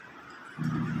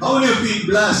How many have been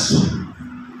blessed?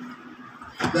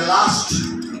 The last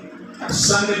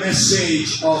Sunday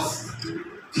message of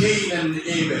Cain and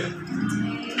Abel.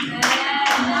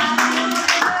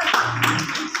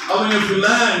 How many of you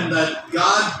learned that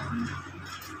God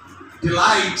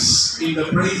delights in the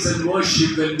praise and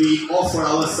worship when we offer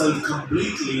ourselves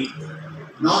completely,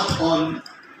 not on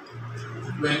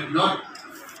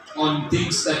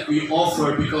things that we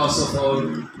offer because of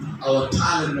our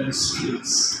talent and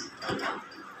skills.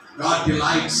 God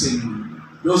delights in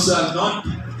those who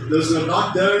are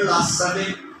not there last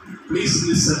Sunday. Please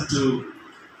listen to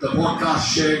the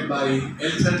podcast shared by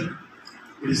Elton.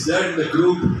 It is there in the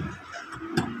group.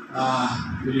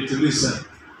 You need to listen.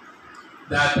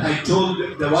 That I told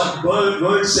the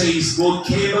word says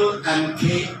both Abel and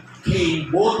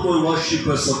Cain both were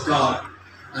worshippers of God,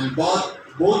 and both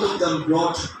of them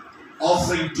brought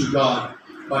offering to God,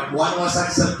 but one was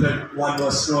accepted, one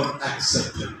was not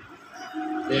accepted.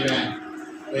 Amen.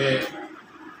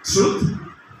 Truth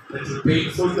that is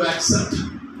painful to accept,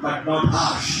 but not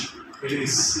harsh. It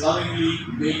is lovingly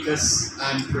make us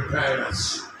and prepare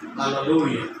us.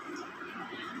 Hallelujah.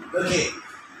 Okay,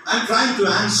 I'm trying to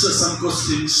answer some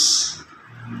questions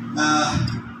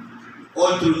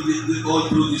all through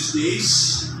these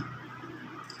days,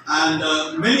 and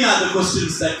many other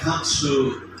questions that comes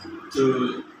to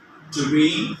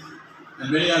me, and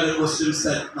many other questions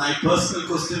that my personal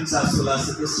questions as well as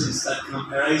the questions that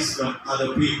arise from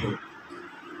other people.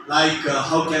 Like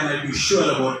how can I be sure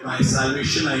about my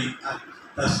salvation? I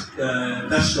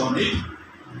touched on it,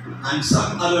 and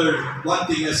some other one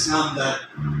thing has come that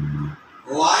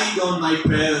why don't my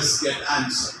prayers get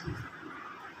answered?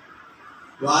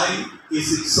 Why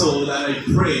is it so that I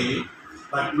pray,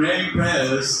 but many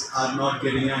prayers are not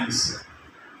getting answered?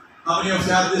 How many of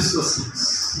you have these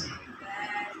questions?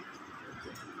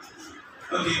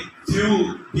 Okay,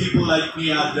 few people like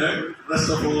me are there. Rest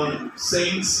of all,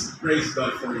 saints, praise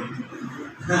God for it.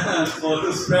 For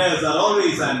those prayers are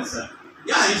always answered.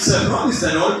 Yeah, it's a promise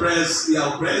that our prayers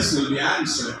will be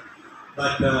answered.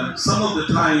 But some of the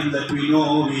time that we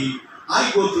know,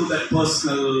 I go through that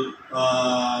personal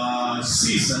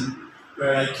season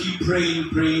where I keep praying,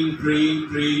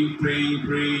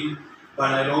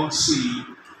 but I don't see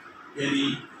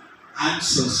any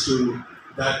answers to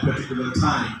that particular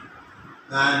time.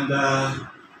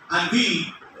 And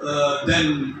we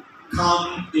then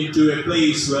come into a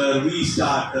place where we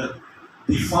start to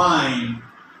define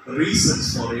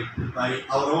reasons for it by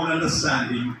our own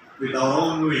understanding, with our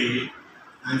own way.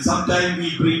 And sometimes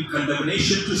we bring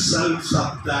condemnation to self,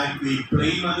 sometimes we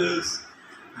blame others.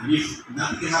 And if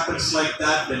nothing happens like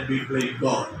that, then we blame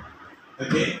God.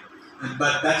 Okay?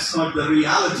 But that's not the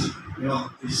reality.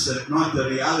 It's not the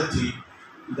reality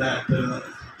that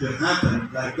to happen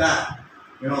like that.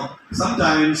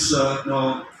 Sometimes,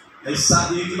 why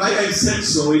I said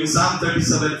so, in Psalm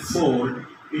 37:4,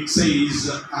 it says,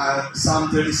 Psalm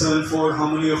 37:4, how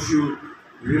many of you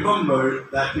remember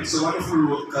that it's a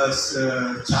wonderful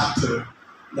chapter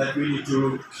that we need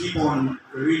to keep on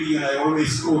reading, and I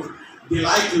always quote,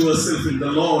 delight yourself in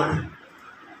the Lord,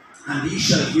 and He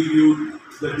shall give you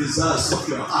the desires of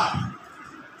your heart.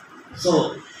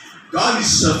 So, God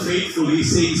is faithful. He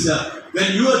says,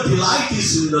 when your delight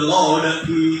is in the Lord,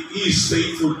 He is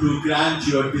faithful to grant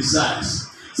your desires.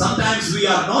 Sometimes we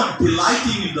are not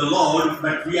delighting in the Lord,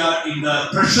 but we are in the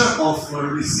pressure of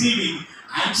receiving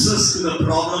answers to the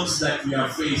problems that we are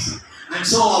facing. And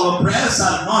so our prayers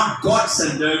are not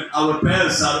God-centered, our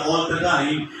prayers are all the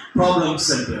time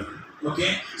problem-centered.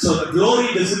 Okay? So the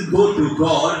glory doesn't go to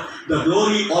God, the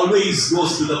glory always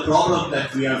goes to the problem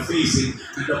that we are facing.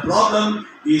 And the problem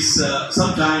is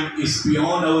sometimes is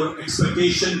beyond our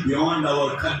expectation, beyond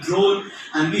our control,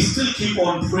 and we still keep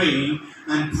on praying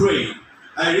and praying.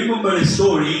 I remember a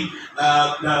story.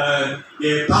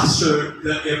 A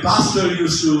pastor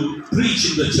used to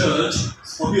preach in the church.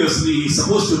 Obviously, he's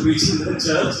supposed to preach in the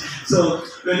church. So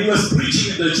when he was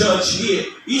preaching in the church,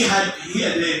 he had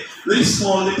a very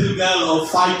small little girl of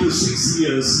 5 to 6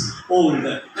 years old,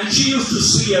 and she used to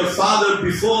see her father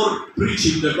before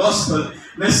preaching the gospel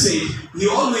message. He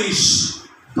always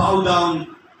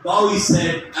bow his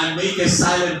head, and make a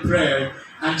silent prayer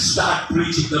and start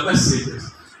preaching the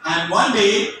messages. And one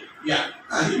day,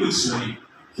 he looks very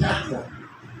catwalk.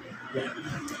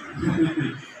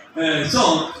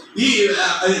 So he,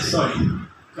 sorry,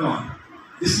 come on,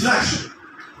 distraction.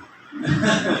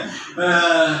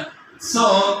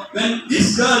 So when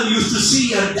this girl used to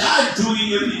see her dad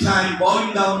doing every time,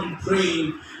 bowing down and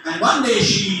praying, and one day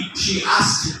she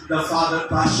asked the father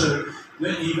pastor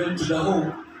when he went to the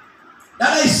home,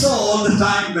 that I saw all the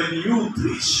time when you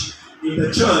preach in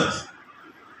the church.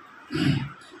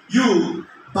 you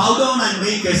bow down and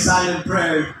make a silent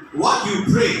prayer, what you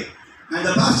pray. And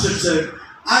the pastor said,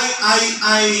 I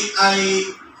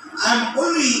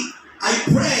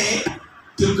pray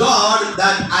to God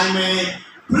that I may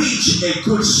preach a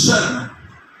good sermon.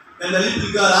 And the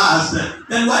little girl asked,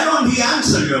 then why don't he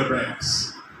answer your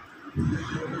prayers?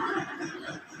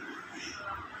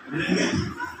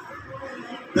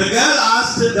 The girl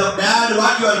asked the dad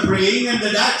what you are praying, and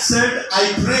the dad said,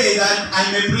 I pray that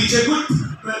I may preach a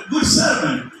good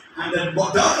sermon. And the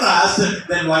daughter asked,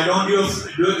 then why don't your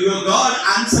God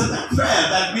answer that prayer?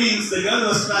 That means the girl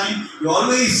was trying, you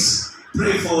always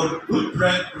pray for good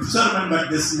sermon, but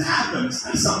this happens.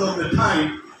 And some of the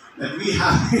time that we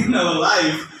have in our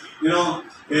life,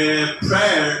 a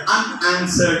prayer,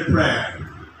 unanswered prayer.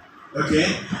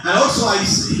 Okay? And also I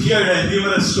hear a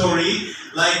humorous story,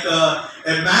 like a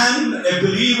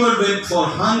believer went for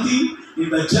hunting in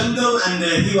the jungle, and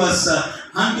he was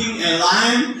hunting a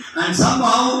lion, and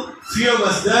somehow fear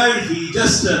was there. He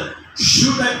just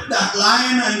shoot at that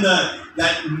lion, and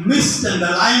that missed, and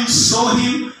the lion saw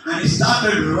him, and he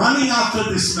started running after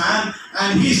this man,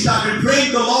 and he started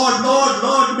praying the Lord,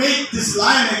 Lord, make this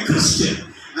lion a Christian.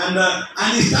 And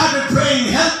he started praying,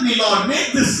 help me Lord,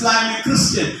 make this lion a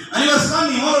Christian. And he was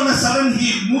running, all of a sudden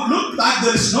he looked back,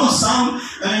 there is no sound,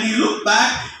 and when he looked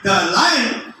back, the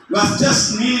lion was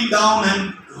just kneeling down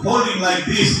and holding like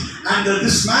this. And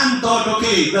this man thought,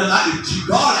 okay,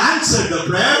 God answered the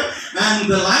prayer, and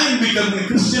the lion became a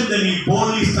Christian. Then he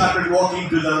boldly started walking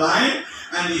to the lion,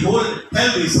 and he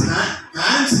held his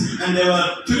hands, and they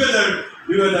were together.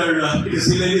 It is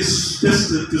hilarious just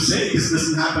to say this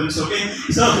doesn't happen, okay?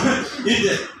 So he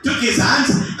took his hands,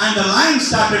 and the lion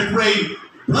started praying,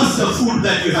 plus the food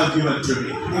that you have given to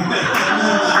me.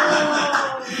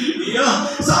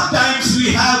 Sometimes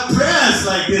we have prayers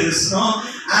like this, no?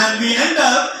 And we end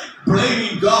up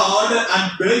blaming God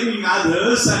and blaming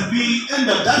others, and we end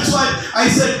up. That's why I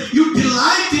said, you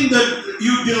delight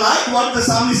what the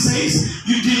psalmist says.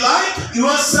 You delight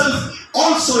yourself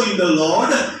also in the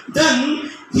Lord, then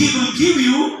He will give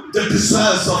you the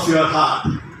desires of your heart.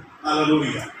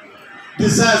 Hallelujah.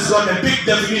 Desires got a big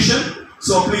definition,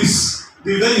 so please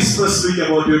be very specific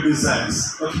about your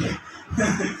desires. Okay.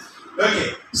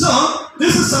 Okay. So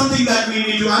this is something that we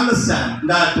need to understand,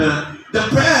 that the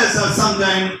prayers are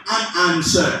sometimes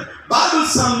unanswered.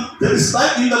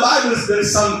 In the Bible there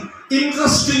is some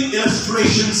interesting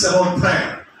illustrations about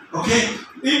prayer. Okay.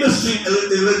 Interesting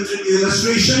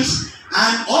illustrations.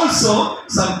 And also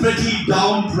some pretty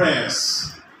down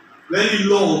prayers, very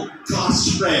low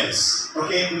class prayers,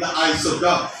 okay, in the eyes of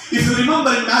God. If you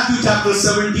remember in Matthew chapter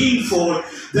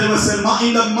 17:4, there was in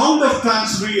the Mount of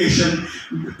Transfiguration,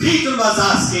 Peter was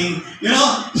asking,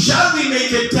 shall we make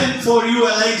a tent for you,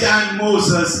 Elijah and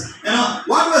Moses?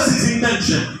 What was his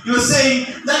intention? He was saying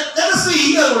that let us be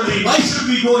here only. Why should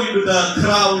we go into the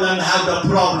crowd and have the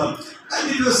problem?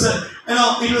 And it was,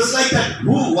 it was like that.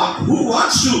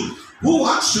 Who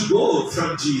wants to go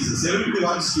from Jesus? Everybody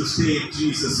wants to stay in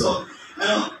Jesus. So,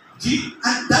 and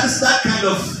that is that kind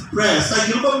of prayers. Like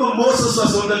you remember Moses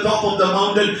was on the top of the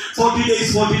mountain 40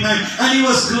 days, 49, and he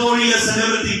was glorious and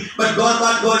everything. But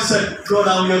God said, go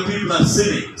down, your people are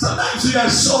sinning. Sometimes we are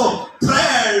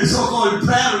so-called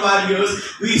prayer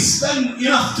warriors. We spend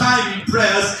enough time in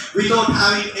prayers without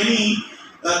having any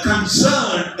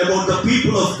concern about the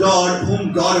people of God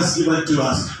whom God has given to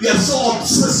us. We are so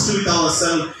obsessed with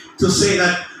ourselves to say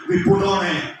that we put on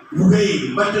a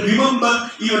veil. But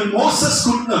remember, even Moses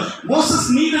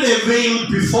needed a veil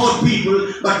before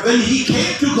people, but when he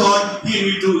came to God,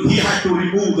 he had to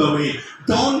remove the veil.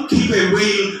 Don't keep a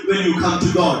veil when you come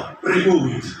to God.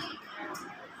 Remove it.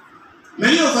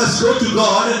 Many of us go to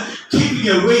God keeping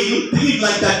a veil, thinking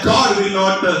like that God will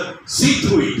not see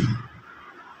through it.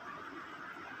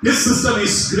 This system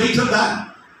is greater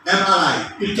than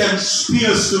MRI. It can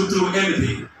pierce through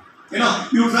anything.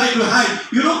 You try to hide.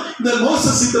 The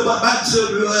Moses in the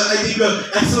I think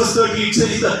Exodus 30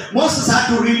 says that Moses had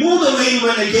to remove the veil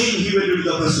when again he went into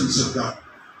the presence of God.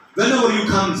 Whenever you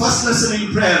come, first lesson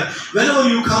in prayer, whenever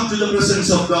you come to the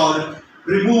presence of God,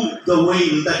 remove the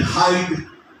veil that hide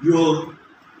your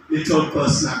little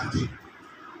personality.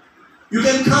 You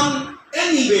can come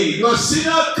anyway. You are a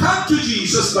sinner, come to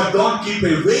Jesus, but don't keep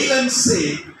a veil and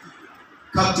say,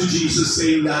 come to Jesus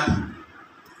saying that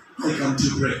I come to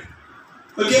pray.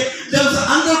 Okay, there was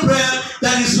another prayer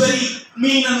that is very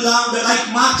mean and loud,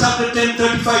 like Mark chapter 10,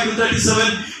 35 to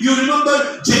 37. You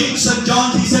remember James and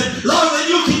John, he said, Lord, when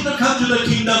you come to the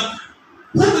kingdom,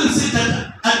 who will sit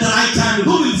at the right hand?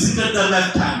 Who will sit at the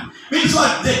left hand? Means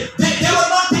what? They were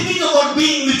not thinking about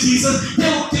being with Jesus,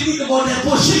 they were thinking about their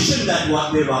position, that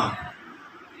what they want.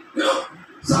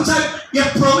 Sometimes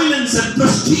their prominence and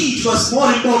prestige was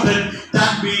more important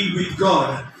than being with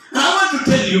God. And I want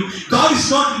to tell you, God is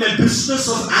not in the business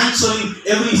of answering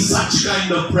every such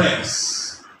kind of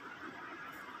prayers.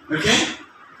 Okay?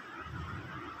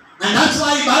 And that's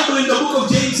why the Bible in the book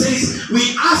of James says,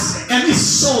 we ask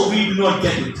amiss so we do not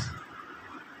get it.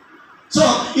 So,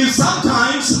 if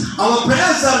sometimes our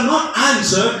prayers are not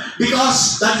answered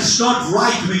because that is not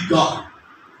right with God.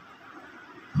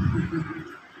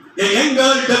 A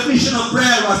younger definition of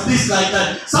prayer was this, like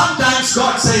that. Sometimes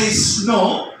God says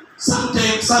no.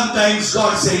 Sometimes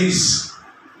God says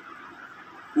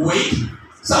wait.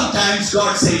 Sometimes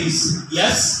God says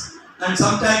yes. And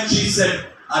sometimes she said,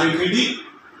 are you kidding?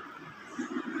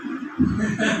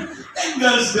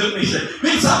 Younger's definition.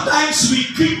 When sometimes we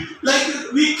kidding. We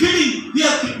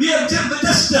are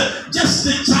just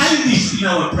childish in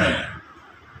our prayer.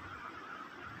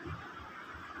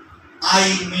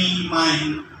 I, me,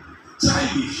 mine.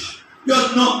 Childish. You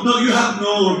have no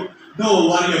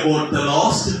worry about the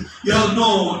lost. You have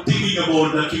no thinking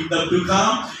about the kingdom to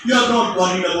come. You are not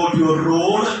worried about your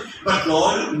role. But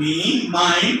Lord, me,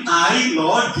 mine, I,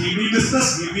 Lord, give me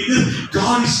business, give me this.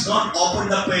 God is not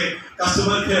opened up a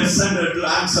customer care center to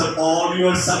answer all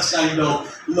your such kind of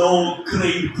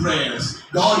low-grade prayers.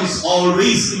 God is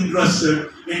always interested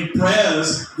in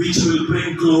prayers which will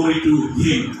bring glory to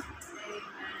Him.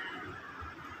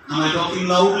 Am I talking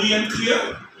loudly and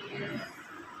clear?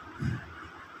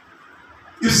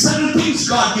 If certain things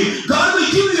God gives, God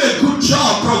will give you a good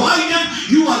job provided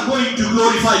you are going to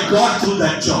glorify God through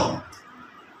that job.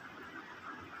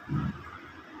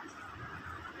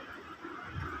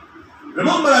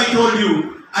 Remember I told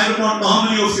you, I don't know how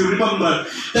many of you remember,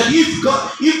 that if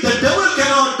the devil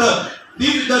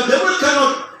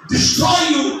cannot destroy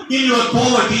you in your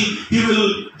poverty, he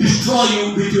will destroy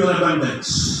you with your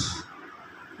abundance.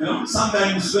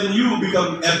 Sometimes when you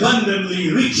become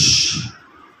abundantly rich,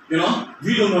 we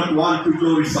do not want to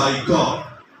glorify God.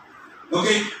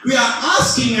 Okay? We are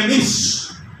asking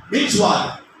amiss. Means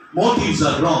what? Motives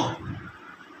are wrong.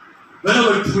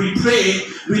 Whenever we pray,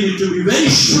 we need to be very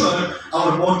sure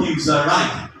our motives are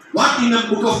right. What in the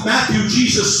book of Matthew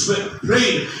Jesus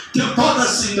prayed taught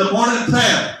us in the modern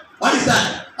prayer? What is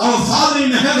that? Our Father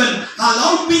in heaven,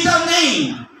 hallowed be thy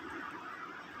name.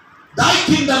 Thy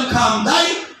kingdom come,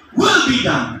 thy will be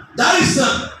done. That is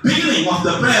the beginning of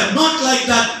the prayer. Not like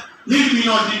that, lead me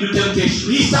not into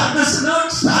temptation. He started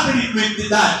it with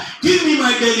that. Give me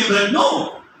my daily bread.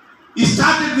 No. He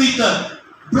started with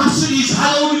blessed is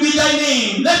hallowed be thy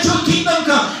name. Let your kingdom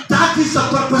come. That is the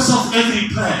purpose of every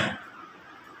prayer.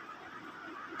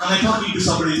 Am I talking to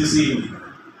somebody this evening?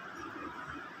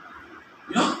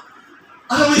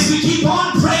 Otherwise we keep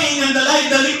on praying and like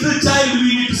the little child,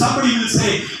 somebody will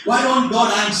say, why don't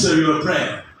God answer your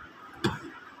prayer?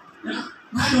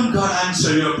 Why don't God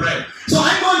answer your prayer? So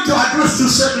I'm going to address to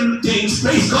certain things.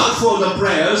 Praise God for the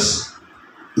prayers.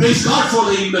 Praise God for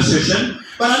the intercession.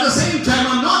 But at the same time,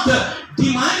 I'm not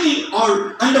demanding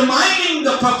or undermining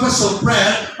the purpose of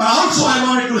prayer. But also I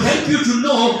wanted to help you to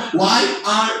know why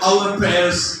are our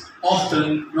prayers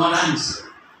often not answered.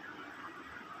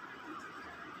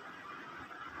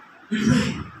 We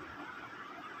pray.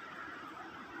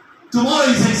 Tomorrow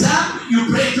is exam. You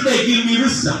pray today, give me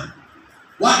wisdom.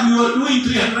 What you were doing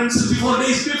 364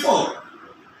 days before.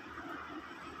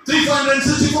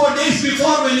 364 days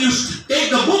before when you take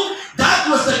the book, that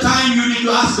was the time you need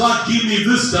to ask God, give me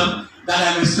wisdom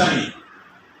that I may study.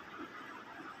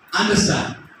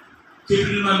 Understand? Keep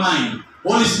it in my mind.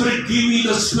 Holy Spirit, give me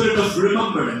the spirit of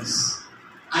remembrance.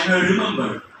 I may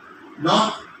remember.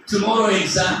 Not tomorrow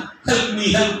exam. Help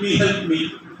me, help me, help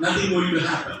me. Nothing going to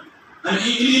happen. And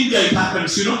in India it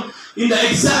happens, In the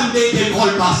exam day they call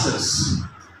pastors.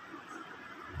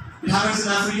 It happens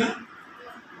in Africa?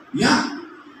 Yeah.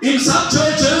 In some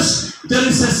churches, there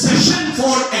is a session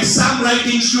for exam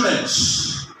writing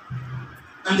students.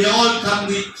 And they all come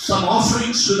with some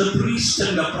offerings to the priest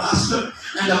and the pastor.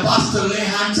 And the pastor lay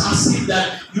hands, asking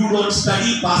that you don't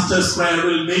study, pastor's prayer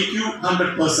will make you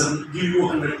 100%, give you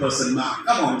 100% mark.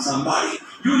 Come on, somebody.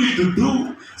 You need to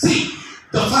do. See,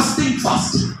 the first thing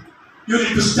first. You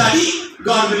need to study,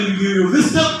 God will give you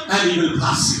wisdom and He will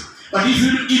pass you. But if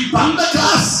you bunk the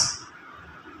class,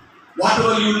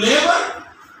 whatever you labor,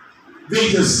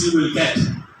 wages you will get.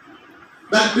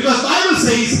 But because Bible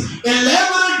says, a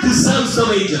laborer deserves the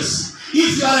wages.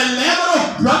 If you are a laborer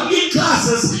of bunking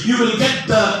classes, you will get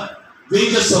the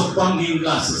wages of bunking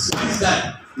classes. What is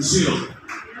that? 0.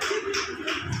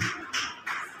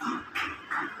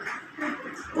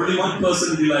 Only one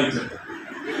person delighted.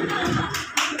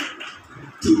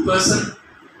 2%.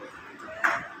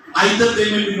 Either they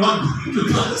may be not going to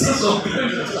classes or going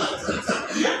to classes.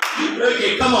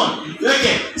 Okay, come on.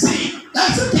 Okay, see,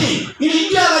 that's the thing. In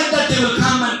India, like that, they will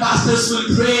come and pastors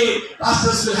will pray,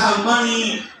 pastors will have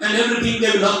money and everything.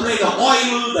 They will apply the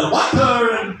oil, the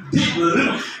water, and they will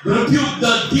rebuke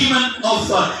the demon of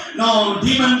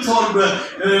demon for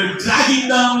dragging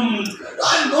them,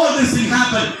 and all this thing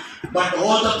happen. But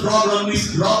all the problem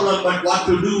is problem. But what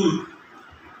to do?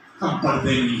 Come,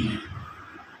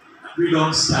 we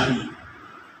don't study.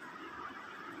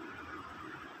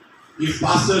 If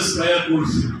pastors prayer could,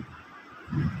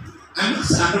 I'm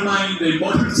not undermining the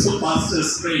importance of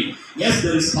pastors praying. Yes,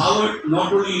 there is power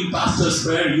not only in pastors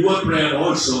prayer, your prayer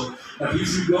also. But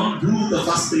if you don't do the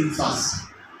first thing first,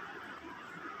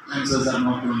 answers are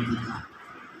not going to come.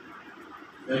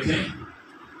 Okay?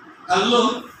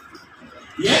 Hello?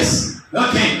 Yes?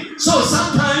 Okay. So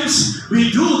sometimes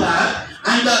we do that,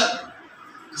 and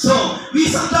so we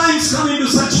sometimes come into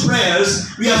such prayers.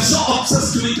 We are so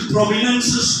obsessed with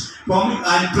prominences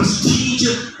and prestige,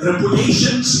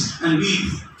 reputations, and we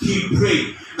keep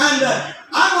praying. And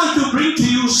I want to bring to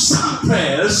you some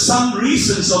prayers, some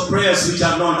reasons of prayers which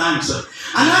are not answered.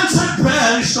 An answered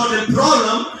prayer is not a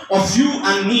problem of you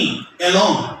and me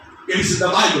alone. It is in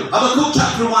the Bible. Habakkuk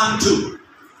chapter 1, 2.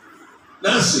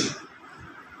 Let us see.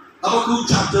 Habakkuk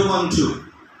chapter 1, 2.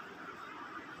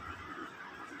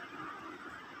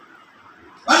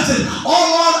 And it says, "Oh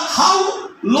Lord, how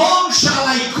long shall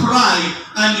I cry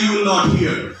and you will not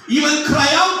hear? Even cry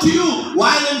out to you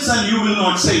violence and you will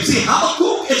not save." See,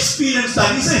 Habakkuk experienced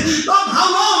that. He said, "Lord, how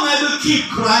long I will keep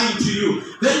crying to you?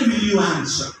 When will you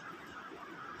answer?"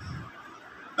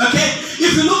 Okay,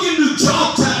 if you look into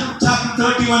Job chapter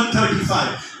 31,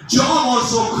 35, Job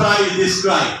also cried this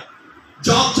cry.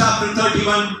 Job chapter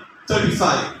 31,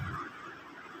 35.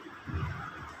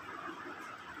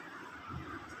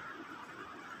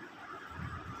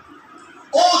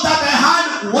 "Oh, that I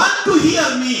had one to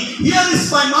hear me. Here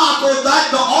is my mark. Oh, that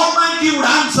the Almighty would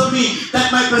answer me,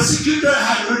 that my persecutor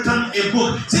had written a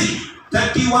book." See,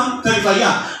 31, 35.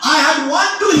 Yeah. "I had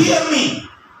one to hear me."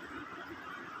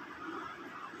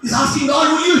 He's asking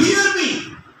God, will you hear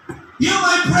me? Hear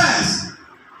my prayers.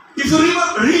 If you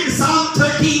read Psalm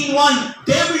 13:1,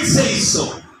 David says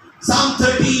so. Psalm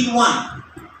 13:1.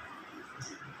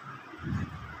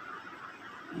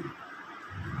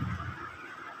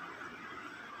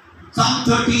 Psalm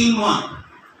 13:1.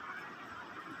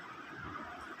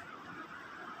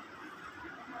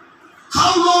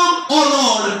 "How long, O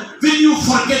Lord, will you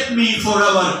forget me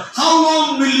forever? How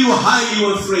long will you hide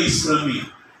your face from me?"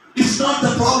 It's not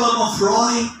the problem of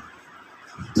Roy,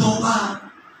 Toba,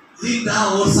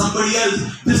 Linda, or somebody else.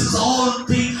 This is all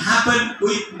thing happened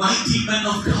with mighty men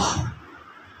of God.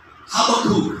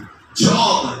 Habakkuk,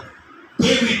 Job,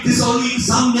 David. This only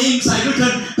some names I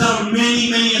written. There are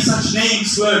many such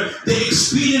names where they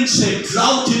experienced a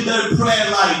drought in their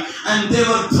prayer life, and they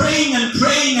were praying and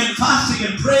fasting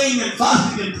and praying and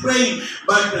fasting and praying,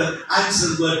 but the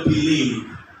answers were delayed.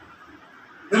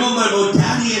 Remember about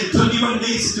Daniel, 21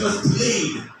 days it was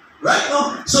delayed. Right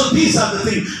now? So these are the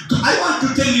things. I want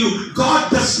to tell you,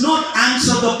 God does not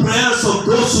answer the prayers of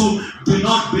those who do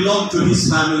not belong to His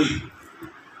family.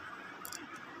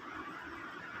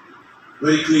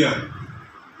 Very clear.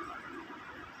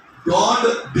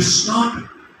 God does not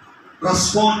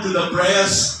respond to the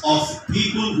prayers of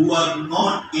people who are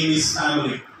not in His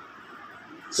family.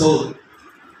 So,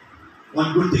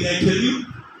 one good thing I tell you,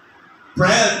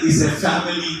 prayer is a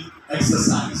family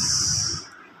exercise.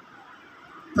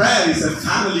 Prayer is a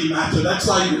family matter. That's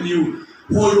why when you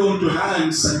hold on to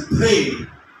hands and pray,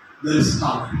 there is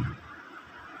power.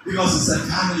 Because it's a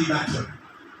family matter.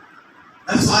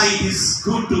 That's why it is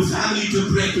good to family to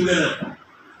pray together.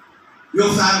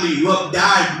 Your family, your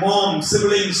dad, mom,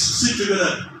 siblings sit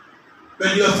together.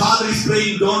 When your father is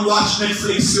praying, don't watch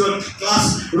Netflix. Your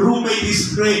class roommate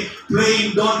is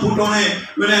praying, don't put on an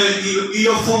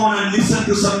earphone and listen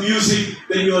to some music.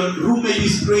 When your roommate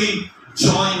is praying,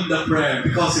 join the prayer,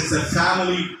 because it's a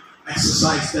family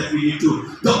exercise that we need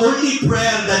to. The only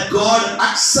prayer that God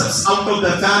accepts out of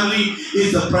the family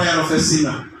is the prayer of a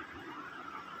sinner.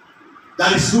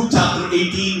 That is Luke chapter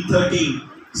 18:13.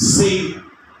 Save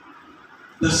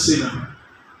the sinner.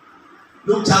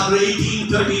 Luke chapter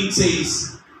 18:13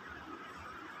 says,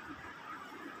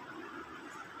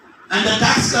 "And the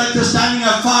tax collector standing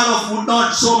afar off would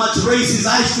not so much raise his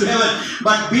eyes to heaven,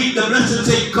 but beat the breast and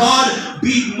say, God,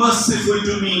 be merciful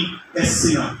to me, a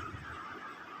sinner."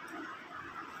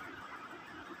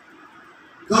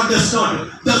 God does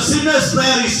not. The sinner's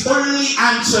prayer is only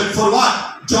answered for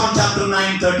what? John chapter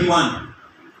 9:31.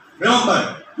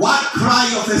 Remember, what cry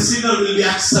of a sinner will be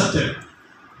accepted?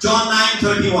 John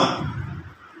 9:31.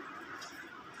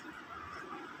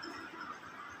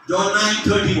 John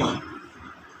 9:31.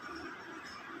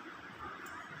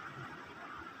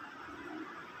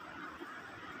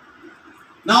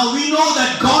 Now we know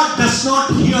that God does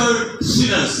not hear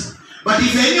sinners. But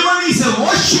if anyone is a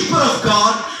worshipper of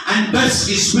God and does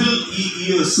His will, He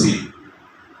hears him.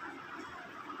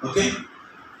 Okay?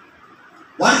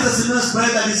 What is the sinner's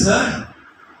prayer that is heard?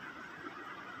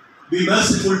 Be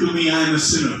merciful to me, I am a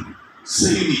sinner.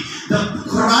 Save me. The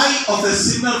cry of a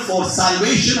sinner for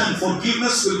salvation and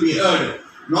forgiveness will be heard,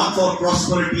 not for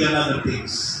prosperity and other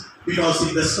things, because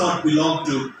it does not belong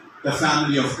to the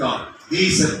family of God. He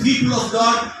is a people of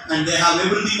God, and they have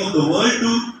everything of the world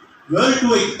to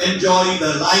enjoy: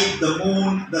 the light, the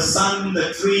moon, the sun,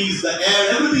 the trees, the air,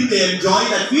 everything they enjoy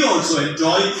that we also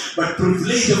enjoy. But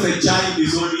privilege of a child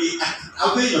is only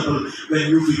available when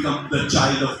you become the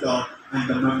child of God and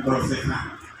the member of the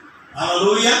family.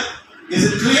 Hallelujah!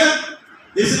 Is it clear?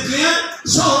 Is it clear?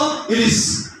 So it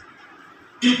is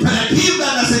imperative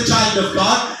that as a child of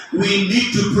God we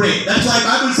need to pray. That's why the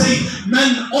Bible says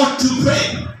men ought to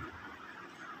pray.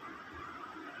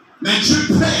 Men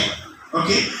should pray.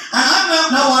 Okay? And I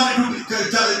now wanted to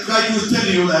try to tell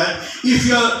you that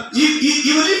even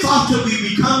if after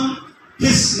we become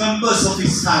His members of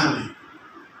His family,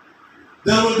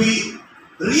 there will be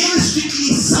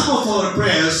realistically some of our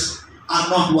prayers are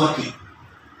not working.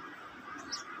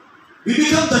 We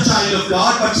become the child of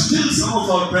God, but still some of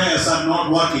our prayers are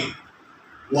not working.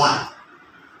 Why?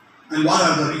 And what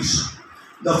are the reasons?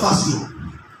 The first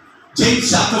one, James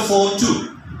chapter 4:2.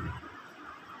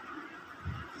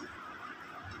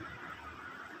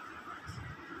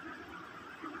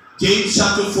 James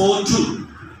chapter 4:2.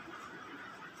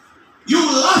 You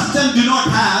lust and do not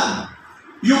have.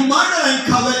 You murder and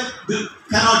covet,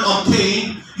 cannot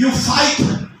obtain. You fight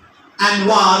and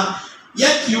war,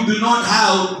 yet you do not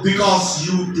have because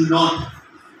you do not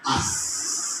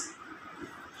ask.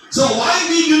 So why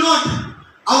we do not,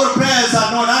 our prayers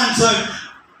are not answered?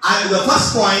 And the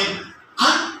first point,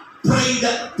 unprayed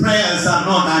prayers are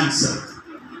not answered.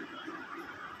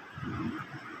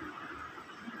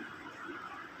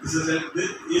 Is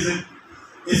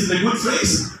it a good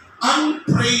phrase?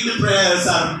 Unprayed prayers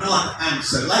are not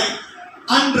answered. Like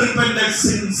unrepented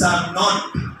sins are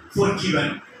not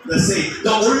forgiven.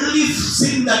 The only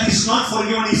sin that is not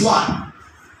forgiven is what?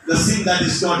 The sin that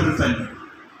is not repented.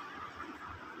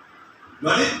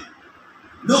 Got it?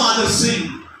 No other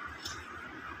sin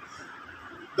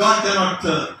God cannot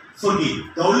forgive.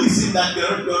 The only sin that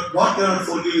God cannot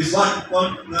forgive is what?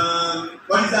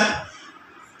 What is that?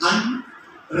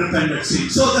 Unrepented sin.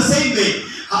 So the same way,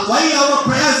 why our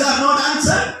prayers are not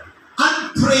answered?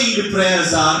 Unprayed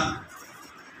prayers are.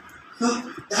 So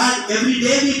that every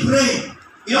day we pray.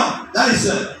 That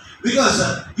is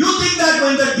because you think that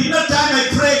when the dinner time I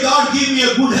pray, God give me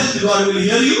a good health, God will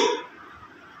hear you.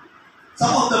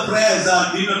 Some of the prayers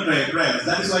are dinner prayers.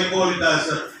 That is why I call it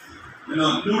as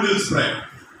noodles prayer.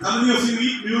 How many of you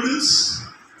eat noodles?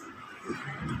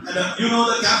 And you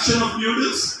know the caption of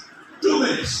noodles? 2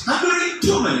 minutes. Hungry?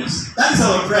 2 minutes. That is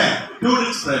our prayer.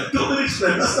 Noodles prayer. 2 minutes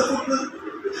prayer. That's the book.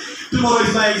 Tomorrow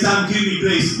is my exam. Give me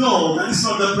grace. No, that is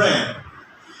not the prayer.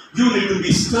 You need to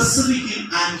be specific in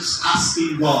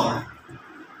asking God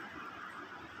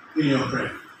in your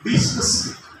prayer. Be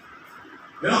specific.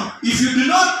 If you do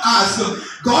not ask,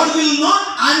 God will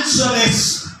not answer a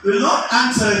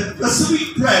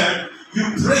specific prayer you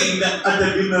prayed at the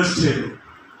dinner table.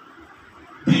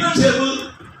 Dinner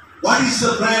table, what is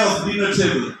the prayer of dinner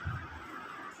table?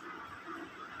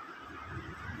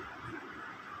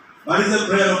 What is the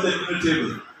prayer of the dinner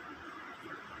table?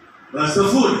 That's the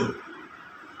food.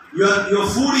 Your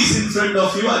food is in front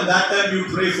of you, and that time you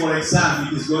pray for exam,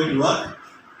 it is going to work.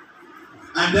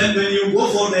 And then when you go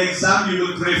for the exam, you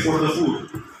will pray for the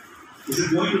food. Is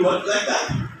it going to work like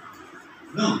that?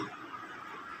 No.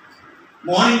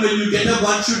 Morning when you get up,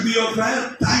 what should be your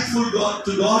prayer? Thankful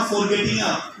to God for getting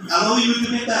up, allowing you to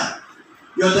get up.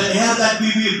 You are the air that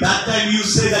we breathe. That time you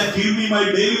say that, give me my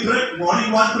daily bread.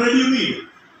 Morning, what bread you need?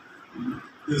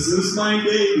 This is my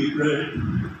daily bread.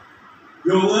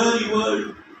 Your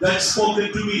word that's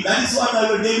spoken to me. That is what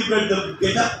our daily bread.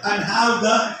 Get up and have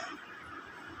the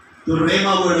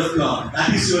Rhema word of God.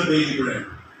 That is your daily bread.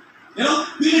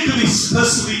 We need to be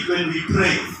specific when we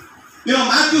pray.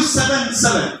 Matthew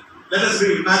 7:7. Let us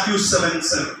read Matthew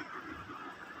 7:7.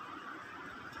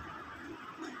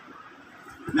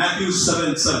 Matthew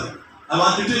 7:7. I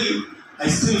want to tell you, I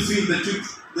still feel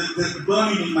the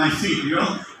burning in my feet.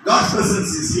 God's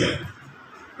presence is here.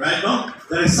 Right now,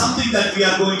 there is something that we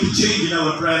are going to change in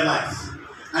our prayer life.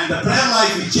 And the prayer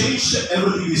life is changed,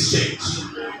 everything is changed.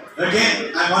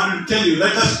 Again, I want to tell you,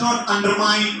 let us not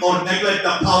undermine or neglect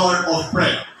the power of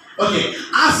prayer. Okay,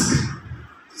 ask.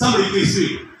 Somebody please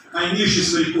read. My English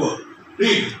is very poor.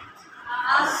 Read.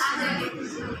 Ask and it will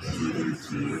be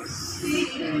given.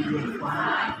 Seek and you will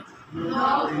find.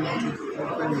 Knock and it will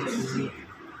open to you.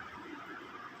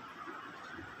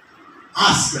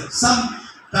 Ask. Some,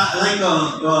 like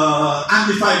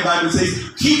Amplified Bible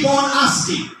says, keep on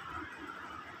asking.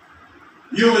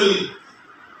 You will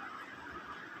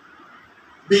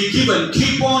be given.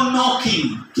 Keep on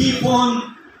knocking. Keep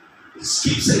on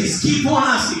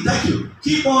asking. Thank you.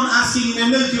 Keep on asking.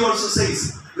 In NLT also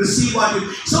says, receive what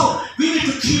you. So we need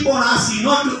to keep on asking.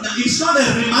 It's not a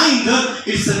reminder.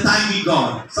 It's a thanking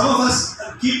God. Some of us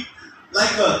keep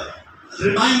like a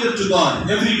reminder to God.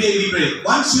 Every day we pray.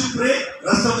 Once you pray,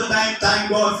 rest of the time thank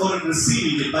God for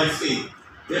receiving it by faith.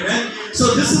 Amen.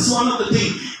 So this is one of the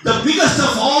things. The biggest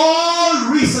of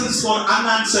all reasons for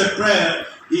unanswered prayer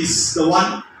is the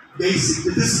one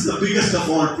basic. This is the biggest of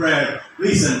all prayer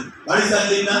reason. What is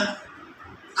that, Linda?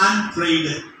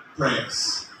 Unprayed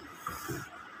prayers.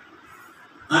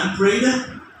 Unprayed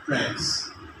prayers.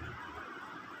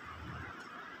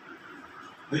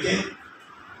 Okay.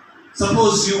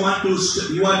 Suppose you want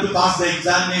to pass the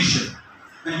examination,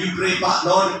 and you pray,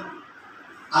 Lord,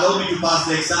 allow me to pass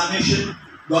the examination.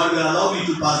 God will allow me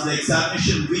to pass the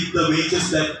examination with the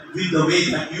way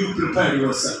that you prepare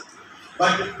yourself.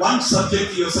 But one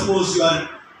subject, suppose you are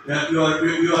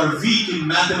weak in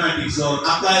mathematics or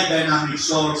applied dynamics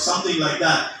or something like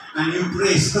that, and you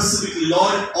pray specifically,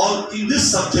 Lord, in this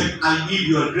subject I need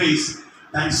your grace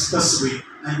that is specific,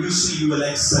 and you see you will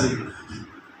excel in it.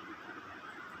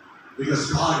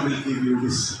 Because God will give you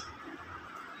wisdom.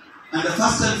 And the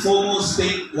first and foremost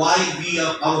thing why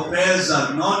our prayers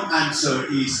are not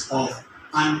answered is of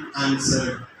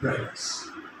unanswered prayers.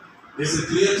 Is it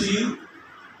clear to you?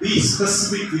 Be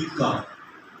specific with God.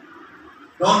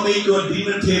 Don't make your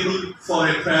dinner table for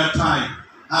a prayer time.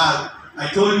 I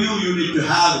told you need to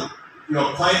have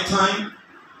your quiet time,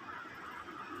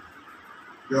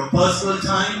 your personal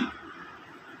time,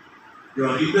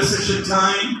 your intercession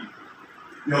time,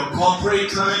 your corporate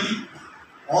time.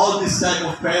 All this type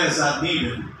of prayers are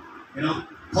needed.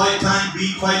 Quiet time,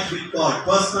 be quiet with God.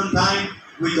 Personal time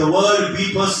with the word,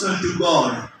 be personal to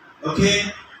God.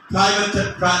 Okay? Private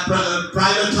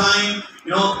time,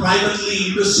 privately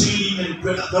interceding and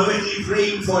privately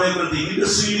praying for everything.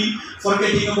 Interceding,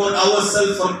 forgetting about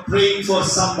ourselves, for praying for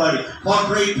somebody.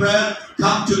 Corporate prayer,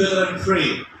 come together and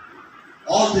pray.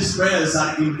 All these prayers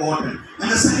are important.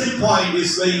 And the second point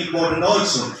is very important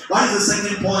also. What is the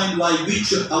second point why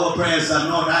which our prayers are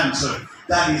not answered?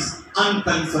 That is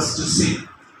unconfessed sin.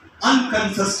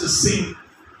 Unconfessed sin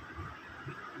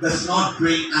does not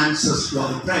bring answers to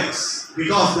our prayers.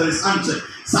 Because there is answer.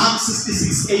 Psalm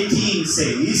 66:18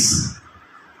 says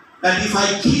that if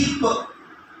I keep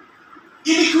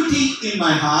iniquity in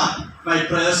my heart, my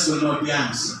prayers will not be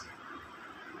answered.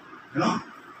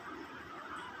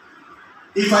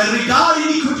 If I regard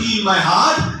iniquity in my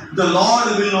heart, the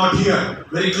Lord will not hear.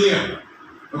 Very clear.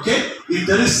 Okay? If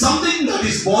there is something that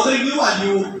is bothering you and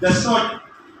you does not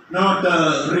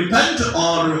repent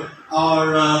or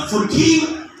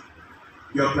forgive,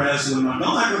 your prayers will not.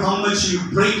 No matter how much you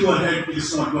break your head, it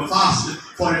is not go fast.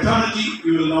 For eternity,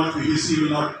 He will not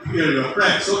hear your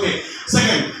prayers. Okay.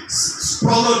 Second,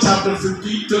 Proverbs chapter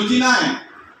 15:29.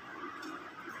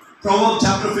 Proverbs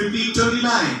chapter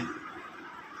 15:29.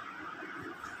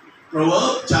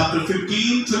 Proverbs chapter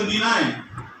 15:29.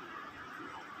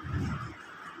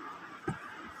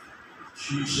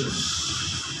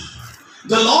 Jesus.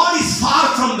 The Lord is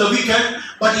far from the wicked,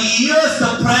 but He hears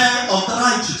the prayer of the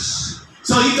righteous.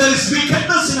 So if there is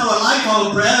wickedness in our life, our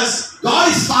prayers, God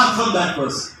is far from that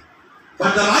person.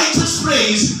 But the righteous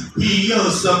prays, He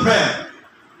hears the prayer.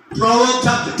 Proverbs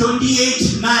chapter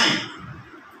 28:9.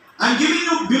 I'm giving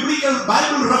you biblical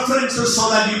Bible references so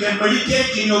that you can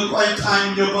meditate in your quiet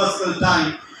time, in your personal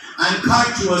time, and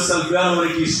correct yourself wherever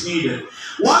it is needed.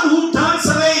 One who turns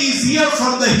away his ear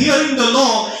from the hearing the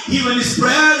law, even his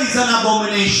prayer is an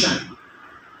abomination.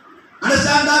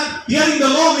 Understand that? Hearing the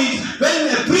law means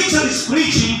when a preacher is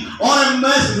preaching or a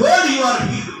word you are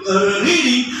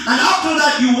reading, and after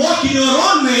that you walk in your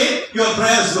own way, your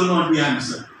prayers will not be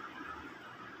answered.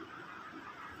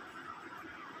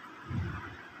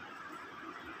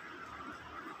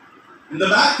 In the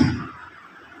back?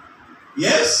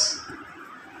 Yes?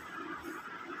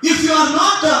 If you are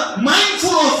not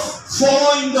mindful of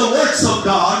following the words of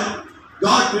God,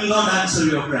 God will not answer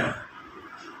your prayer.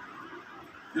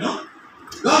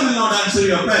 God will not answer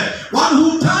your prayer. One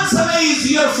who turns away his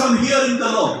ear from hearing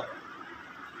the law,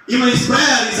 even his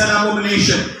prayer is an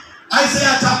abomination.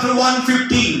 Isaiah chapter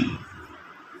 1:15.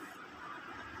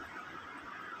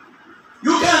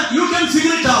 You can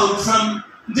figure it out from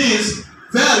this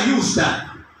where you stand,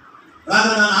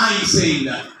 rather than I saying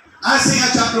that. Isaiah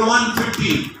chapter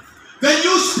 1:15. When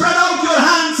you spread out your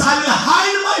hands, I will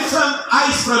hide my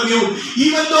eyes from you.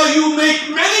 Even though you make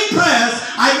many prayers,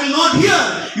 I will not hear.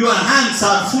 Your hands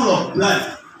are full of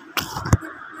blood.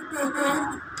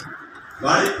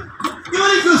 Got it? Even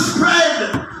if you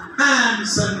spread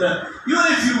hands and even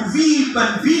if you weep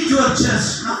and beat your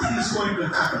chest, nothing is going to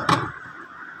happen.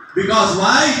 Because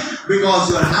why?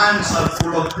 Because your hands are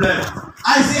full of blood.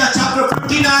 Isaiah chapter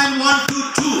 59,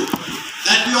 1-2.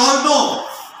 That we all know.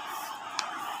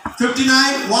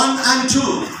 59, 1 and 2.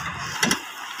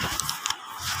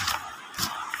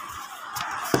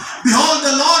 Behold,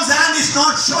 the Lord's hand is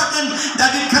not shortened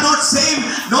that it cannot save,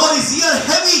 nor is ear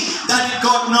heavy that it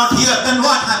cannot hear. Then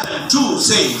what happened? 2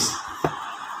 says,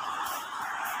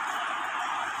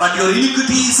 but your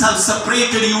iniquities have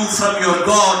separated you from your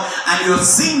God, and your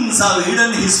sins have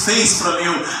hidden his face from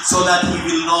you, so that he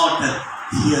will not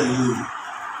hear you.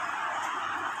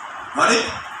 Got it?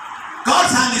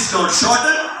 God's hand is not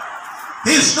shortened.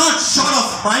 He is not short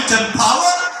of might and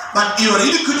power, but your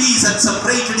iniquities have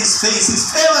separated his face.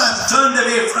 His favor has turned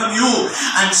away from you.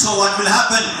 And so what will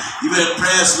happen? Your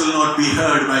prayers will not be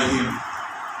heard by him.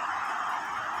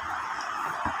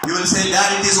 You will say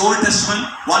that it is Old Testament.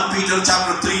 1 Peter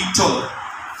chapter 3 told.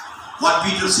 What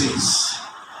Peter says.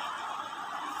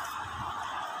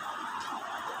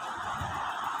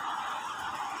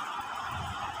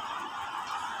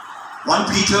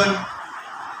 Peter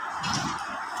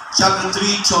chapter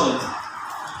 3:12.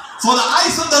 For the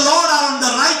eyes of the Lord are on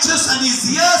the righteous, and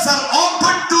his ears are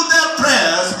open to their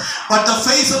prayers, but the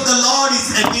face of the Lord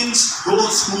is against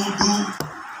those who do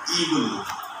evil.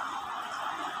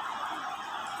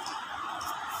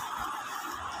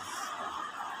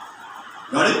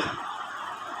 Got it?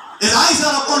 His eyes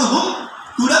are upon whom?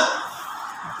 Kuda?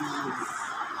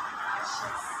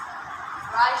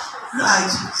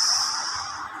 Righteous.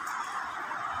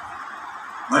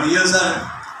 But ears are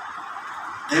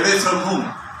away from whom?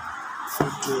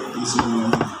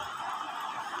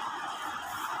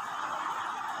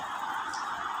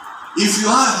 If you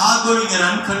are harboring an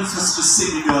unconfessed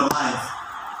sin in your life,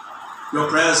 your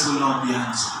prayers will not be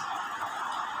answered.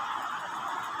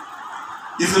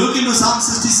 If you look into Psalm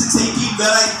 66:18,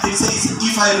 where it says,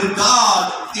 if I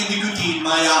regard iniquity in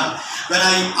my heart, when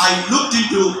I looked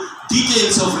into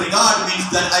details of regard, means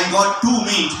that I got 2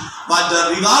 means. But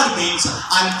the regard means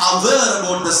I'm aware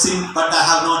about the sin, but I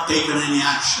have not taken any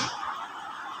action.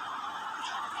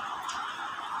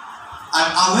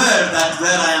 I'm aware that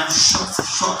where I am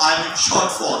I'm in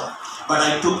shortfall, but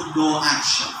I took no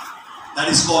action. That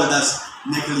is called as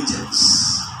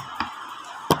negligence.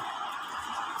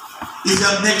 If you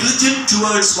are negligent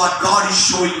towards what God is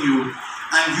showing you,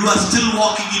 and you are still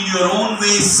walking in your own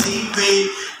way, same way,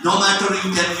 no matter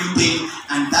you can you think,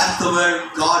 and that's the word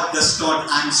God does not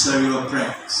answer your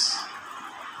prayers.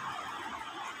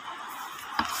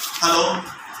 Hello?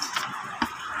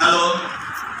 Hello?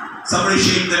 Somebody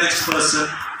shake the next person.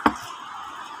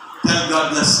 Tell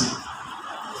God bless you.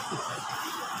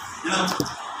 You know?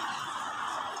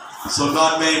 So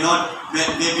God may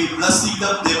be blessing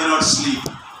them, they may not sleep.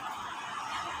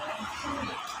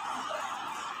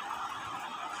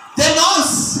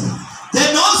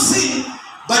 They know sin,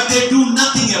 but they do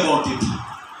nothing about it.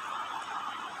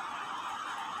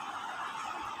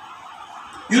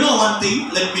 You know one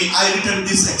thing, I written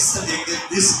this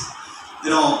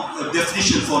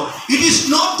definition for. It is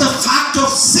not the fact of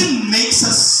sin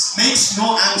makes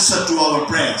no answer to our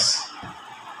prayers.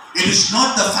 It is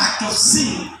not the fact of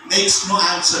sin makes no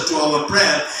answer to our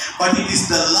prayer, but it is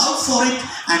the love for it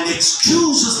and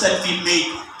excuses that we make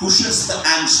pushes the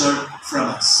answer from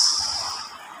us.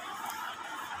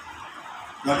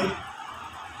 Got it?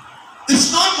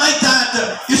 It's not like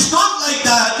that. It's not like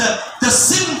that. The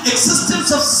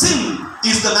existence of sin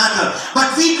is the matter.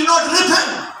 But we do not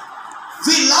repent.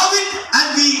 We love it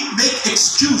and we make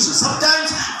excuses. Sometimes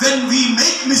when we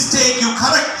make mistake, you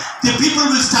correct, the people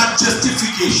will start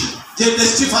justification. They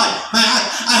justify,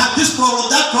 I have this problem,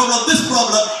 that problem, this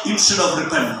problem, instead of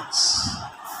repentance.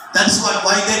 That's why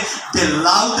they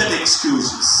love that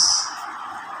excuses.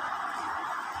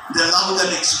 They love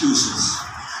that excuses.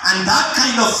 And that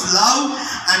kind of love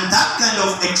and that kind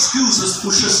of excuses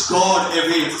pushes God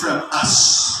away from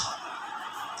us.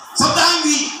 Sometimes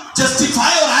we justify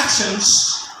our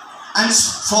actions and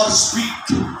for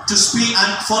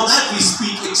that we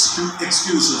speak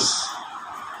excuses.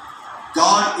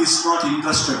 God is not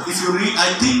interested. If you read,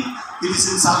 I think it is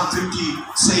in Psalm 50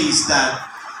 says that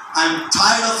I'm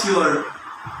tired of your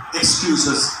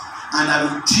excuses, and I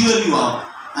will cheer you up,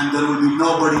 and there will be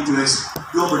nobody to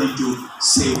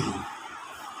save you.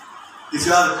 If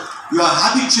you are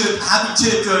habituated,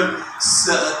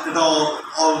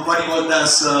 or what you call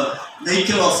as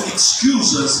maker of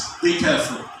excuses, be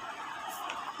careful,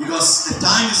 because the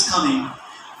time is coming.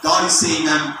 God is saying,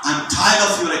 I'm tired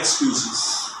of your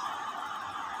excuses.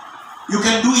 You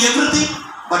can do everything,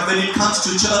 but when it comes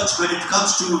to church, when it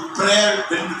comes to prayer,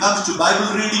 when it comes to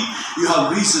Bible reading, you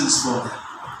have reasons for that.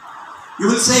 You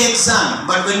will say exam,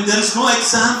 but when there is no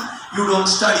exam, you don't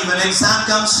study. When exam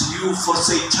comes, you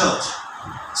forsake church.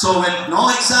 So when no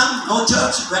exam, no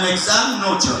church. When exam,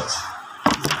 no church.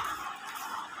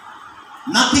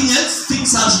 Nothing else,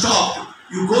 things are stopped.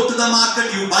 You go to the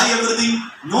market, you buy everything,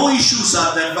 no issues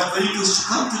are there. But when it is to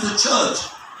come to the church,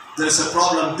 there is a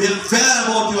problem. Beware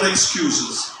about your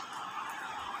excuses.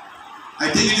 I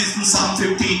think it is in Psalm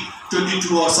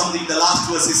 50:22 or something, the last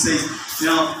verse it says,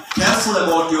 careful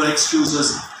about your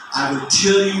excuses. I will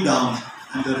tear you down,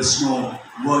 and there is no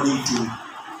worthy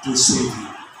to save you.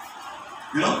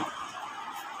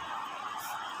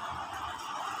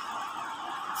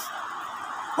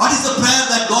 What is the prayer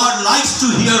that God likes to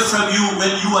hear from you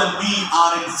when you and me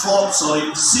are in faults or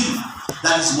in sin?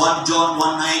 That is what John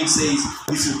 1:9 says.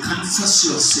 If you confess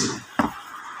your sin,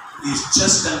 He is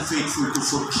just and faithful to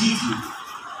forgive you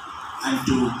and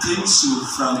to cleanse you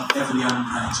from every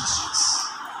unrighteousness.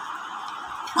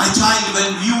 My child,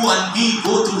 when you and me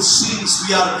go through sins,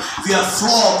 we are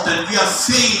flawed and we are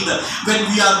failed. When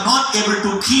we are not able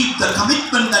to keep the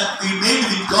commitment that we made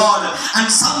with God, and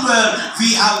somewhere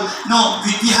we have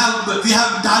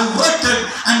diverted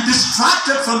and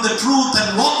distracted from the truth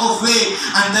and walk away,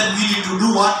 and then we need to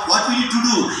do what? What we need to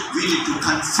do? We need to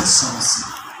confess our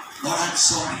sin. Lord, I'm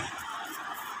sorry.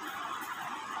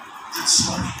 I'm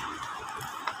sorry.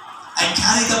 I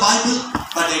carry the Bible,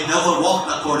 but I never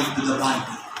walked according to the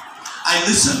Bible. I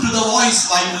listen to the voice,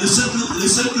 I listen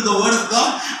to the word of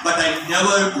God, but I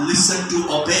never listen to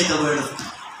obey the word of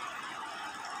God.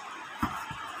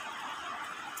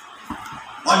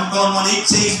 1 John 1:8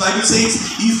 says, Bible says,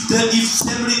 if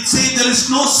somebody says there is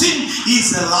no sin, he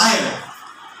is a liar.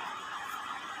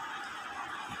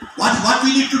 What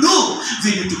we need to do?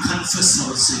 We need to confess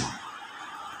our sin.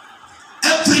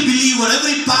 Every believer,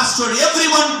 every pastor,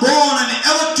 everyone born and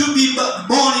ever to be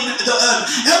born in the earth,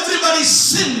 everybody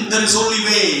sin. There is only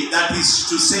way that is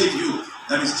to save you.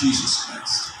 That is Jesus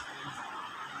Christ.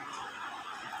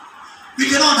 We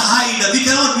cannot hide. We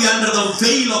cannot be under the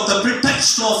veil of the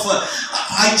pretext of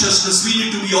righteousness. We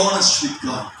need to be honest with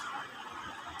God.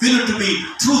 We need to be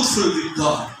truthful with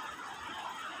God.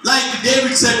 Like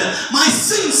David said, my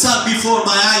sins are before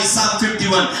my eyes, Psalm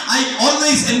 51. I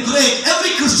always encourage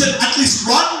every Christian at least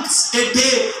once a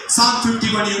day, Psalm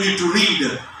 51 you need to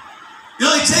read.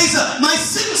 It says, my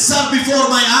sins are before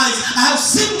my eyes. I have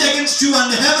sinned against you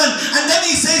and heaven. And then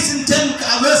he says in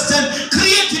verse 10,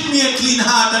 create in me a clean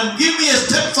heart and give me a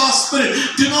steadfast spirit.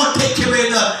 Do not take away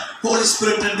the Holy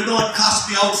Spirit and do not cast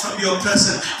me out from your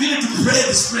presence. We need to pray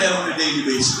this prayer on a daily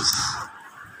basis.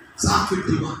 Psalm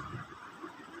 51.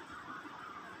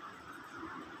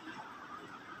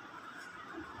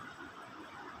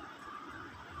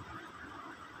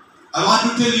 I want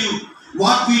to tell you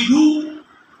what we do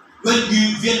when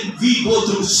we go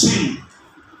through sin.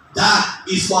 That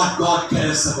is what God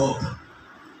cares about.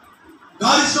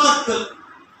 God is not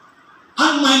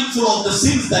unmindful of the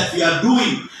sins that we are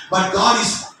doing, but God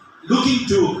is looking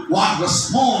to what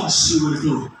response you will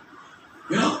do.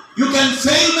 You can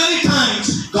fail many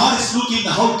times. God is looking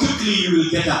how quickly you will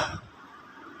get up.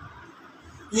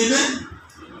 Amen.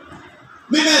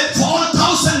 We may fall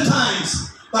 1,000 times.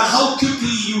 But how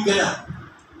quickly you get up,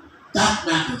 that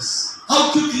matters.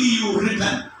 How quickly you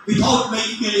repent without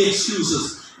making any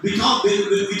excuses, without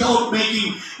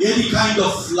making any kind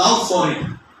of love for it.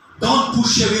 Don't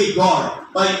push away God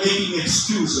by making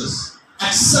excuses.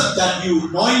 Accept that you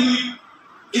knowingly,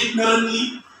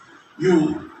 ignorantly,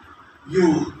 you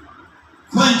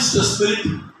quench the spirit.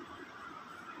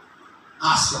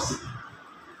 Ask of it.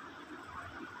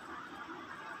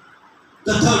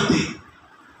 The third thing.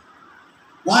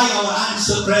 Why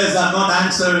our prayers are not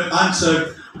answered.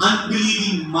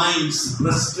 Unbelieving minds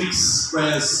restricts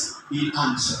prayers being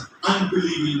answered.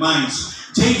 Unbelieving minds.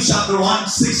 James chapter 1,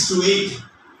 6-8.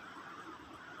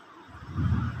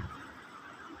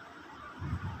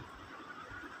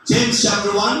 James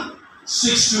chapter 1,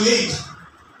 6-8.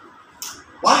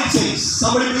 What it says?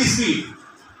 Somebody please read.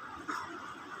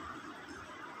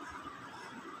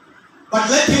 But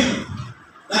let him,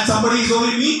 that somebody is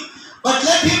only me, but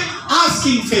let him ask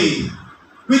in faith,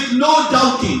 with no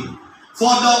doubting. For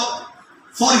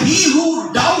For he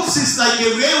who doubts is like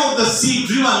a wave of the sea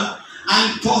driven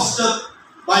and tossed up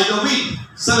by the wind.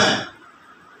 7.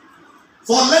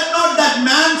 For let not that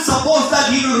man suppose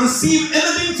that he will receive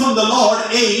anything from the Lord.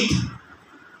 8.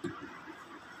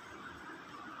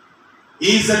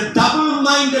 He is a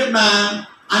double-minded man,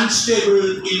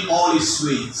 unstable in all his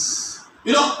ways.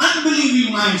 You know,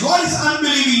 unbelieving minds. What is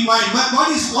unbelieving mind?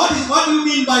 What do you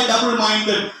mean by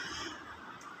double-minded?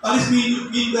 What does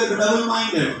mean by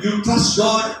double-minded? You trust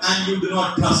God and you do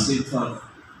not trust Him further.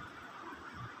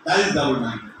 That is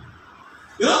double-minded.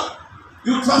 You know,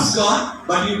 you trust God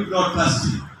but you do not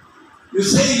trust Him. You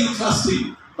say you trust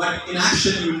Him, but in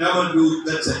action you never do.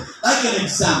 That's it. Like an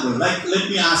example. Let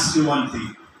me ask you one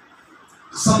thing.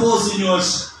 Suppose in your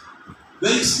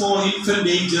very small infant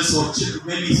ages, or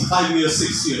maybe 5 years,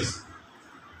 6 years,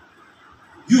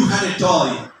 you had a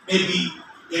toy, maybe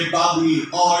a Barbie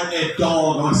or a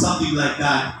dog or something like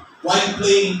that. While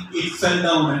playing, it fell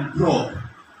down and broke.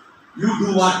 You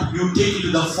do what? You take it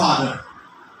to the father,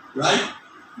 right?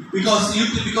 Because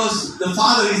the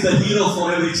father is the hero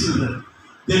for every children.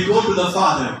 They go to the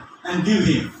father and give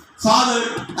him.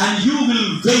 Father, and you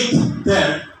will wait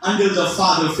there until the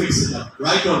father fixes it up,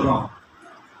 right or wrong?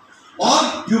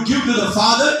 Or you give to the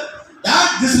father,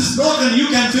 Dad, this is broken, you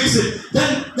can fix it.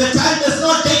 Then the child does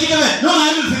not take it away. No,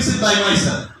 I will fix it by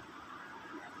myself.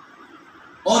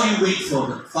 Or you wait for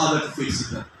the father to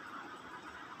fix it up.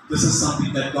 This is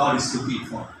something that God is looking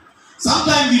for.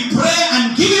 Sometimes we pray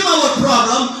and give Him our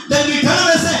problem, then we turn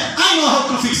and say, I know how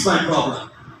to fix my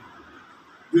problem.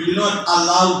 We do not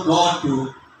allow God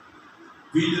to.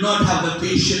 We do not have the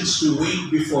patience to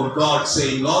wait before God,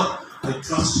 saying, Lord, I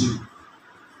trust you.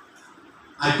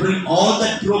 I bring all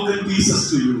that broken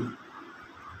pieces to you.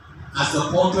 As the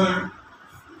potter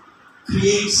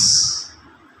creates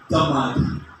the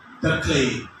mud, the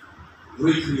clay,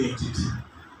 recreate it.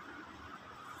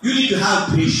 You need to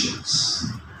have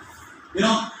patience. You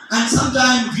know, and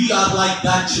sometimes we are like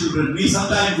that children.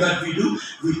 Sometimes what we do,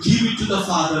 we give it to the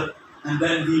Father, and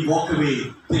then we walk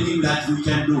away thinking that we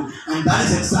can do. And that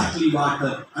is exactly what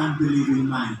the unbelieving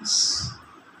minds.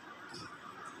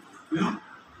 You know?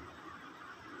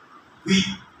 We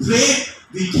pray,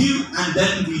 we give, and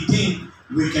then we think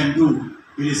we can do.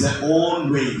 It is our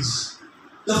own ways.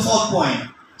 The fourth point,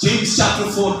 James chapter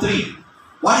 4:3.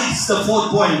 What is the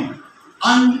fourth point?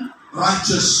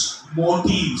 Unrighteous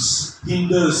motives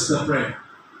hinders the prayer.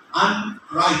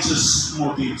 Unrighteous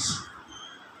motives.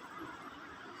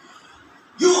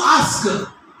 You ask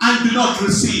and do not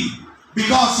receive,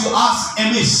 because you ask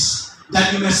amiss,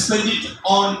 that you may spend it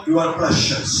on your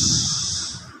pleasures.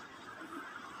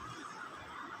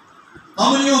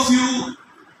 How many of you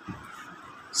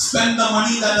spend the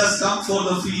money that has come for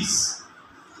the fees?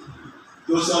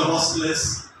 Those are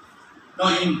hostless. No,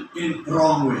 in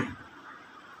wrong way.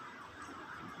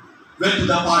 Went to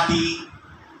the party,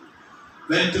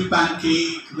 went to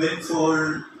pancake, went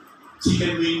for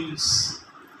chicken wings,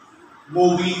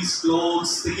 movies,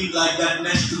 clothes, thinking like that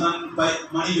next month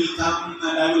money will come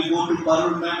and I will go to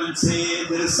Parul ma'am and say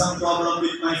there is some problem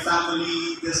with my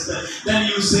family. Then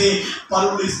you say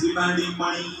Parul is demanding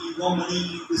money, no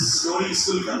money, this story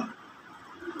will come.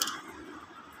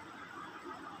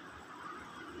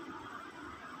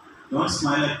 Don't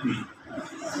smile at me.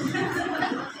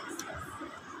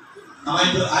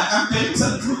 I'm telling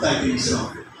some truth, I think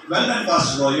so. Well done,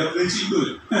 Pastor Roy, you're preaching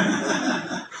good.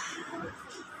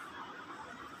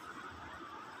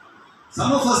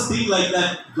 Some of us think like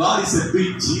that God is a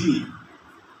big genie.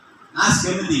 Ask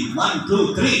anything, 1,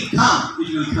 2, 3, come,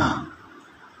 it will come.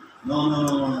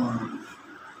 No.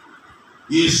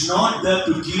 He is not there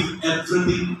to give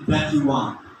everything that you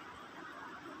want.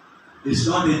 He is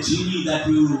not a genie that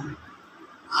you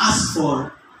ask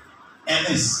for.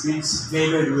 MS means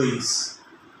favored ways,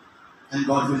 and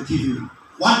God will give you.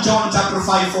 1 John chapter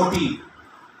 5:14.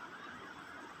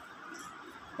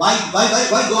 Why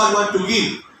God want to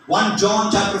give? 1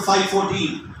 John chapter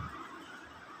 5:14.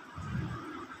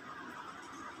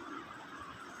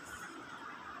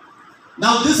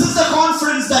 Now this is the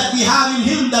confidence that we have in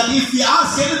Him, that if we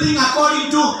ask anything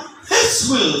according to His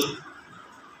will,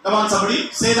 come on somebody,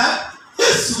 say that,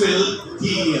 His will He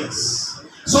hears.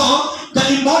 So the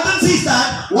importance is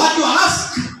that what you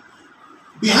ask,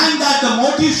 behind that the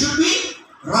motive should be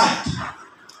right.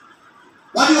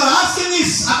 What you are asking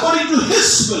is according to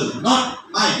His will, not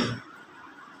my will.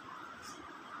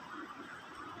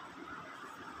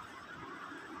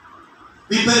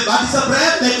 What is the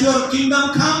prayer? Let your kingdom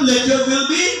come, let your will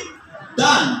be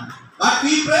done. But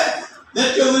we pray,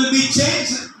 let your will be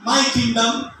changed, my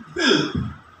kingdom will.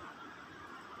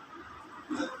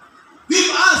 We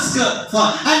ask for,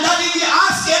 and that if we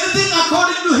ask anything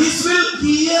according to His will,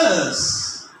 He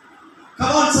hears.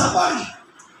 Come on, somebody.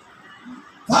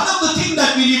 One of the things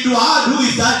that we need to do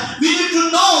is that we need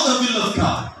to know the will of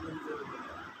God.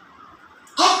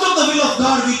 Out of the will of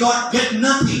God, we get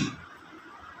nothing.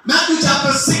 Matthew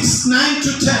chapter 6, 9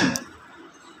 to 10.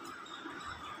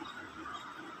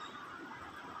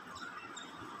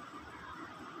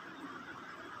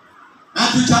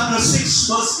 Matthew chapter 6,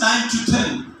 verse 9 to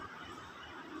 10.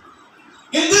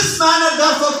 In this manner,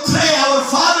 therefore, pray, our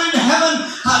Father in heaven,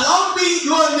 hallowed be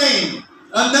your name.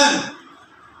 And then,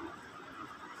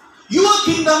 your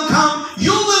kingdom come,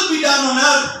 your will be done on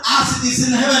earth as it is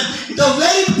in heaven. The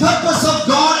very purpose of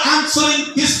God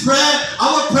answering His prayer,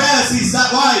 our prayers, is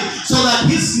that why? So that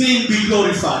His name be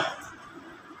glorified.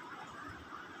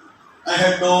 I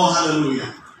have no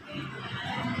hallelujah.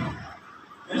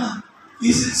 You know,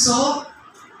 is it so?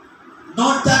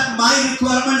 Not that my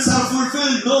requirements are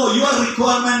fulfilled. No, your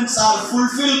requirements are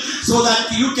fulfilled so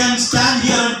that you can stand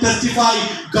here and testify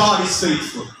God is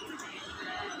faithful.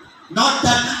 Not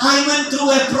that I went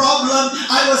through a problem,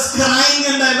 I was crying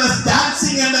and I was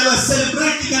dancing and I was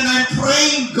celebrating and I'm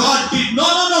praying, God did. No.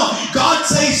 God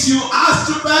says you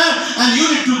asked to pray and you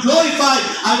need to glorify.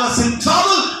 I was in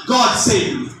trouble, God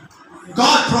saved me.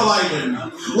 God provided me.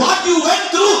 What you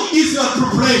went through is your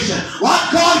preparation. What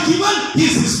God given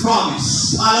is His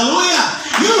promise. Hallelujah.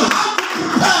 You have to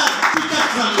prepare to get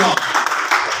from God.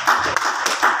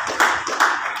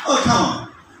 Oh, come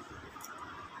on.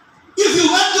 If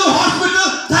you went to hospital,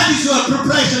 that is your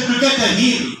preparation to get a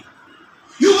healing.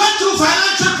 You went through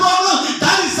financial problem,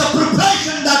 that is the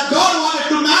preparation that God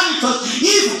wanted to manifest.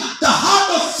 If the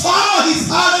heart of Pharaoh is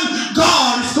hardened,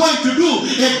 God is going to do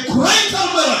a greater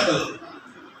miracle.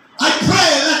 I pray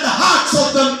that the hearts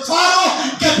of the Pharaoh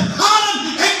get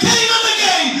hardened again and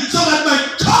again, so that my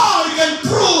God can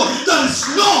prove there is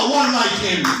no one like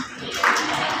Him.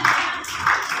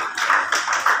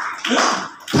 You know,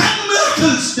 10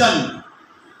 miracles done.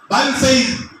 Bible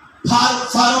says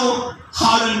Pharaoh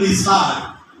hardened his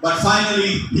heart, but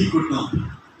finally he could not. You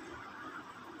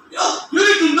know, you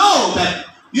need to know that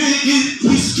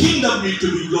His kingdom needs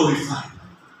to be glorified.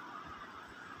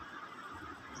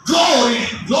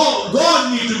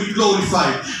 God needs to be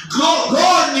glorified.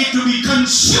 God needs to be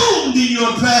consumed in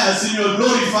your prayers, in your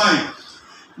glorifying.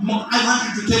 I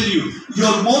wanted to tell you,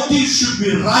 your motive should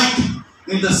be right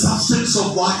in the substance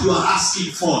of what you are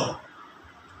asking for.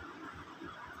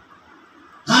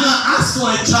 Hannah asked for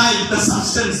a child, the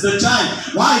substance, the child.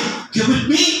 Why? Give it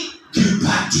me, give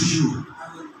back to you.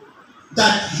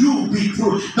 That you be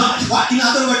proved. Now, in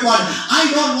other words,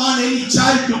 I don't want any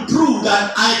child to prove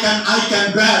that I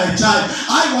can bear a child.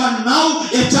 I want now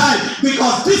a child,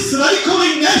 because this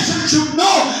ridiculing nation should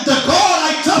know the God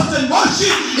I trust and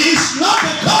worship is not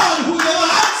a God who never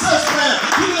answers prayer.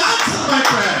 He will answer my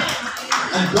prayer.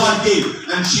 And God gave,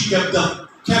 and she kept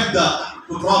the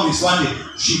promise. One day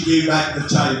she gave back the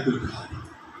child to God.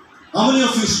 How many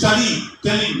of you study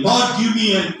telling God, give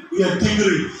me a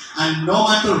degree, and no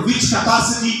matter which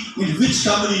capacity, in which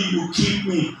company you keep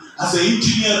me, as an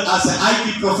engineer, as an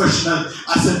IT professional,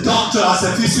 as a doctor, as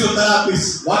a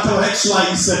physiotherapist, whatever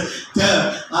XY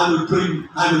there,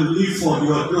 I will live for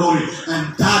your glory.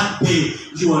 And that day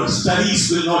your studies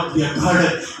will not be a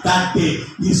burden. That day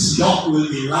His yoke will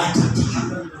be lightened to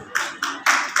you.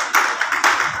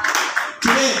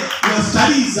 Today, your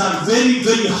studies are very,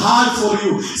 very hard for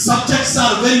you. Subjects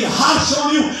are very harsh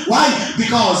on you. Why?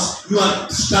 Because you are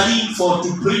studying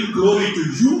to bring glory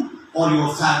to you or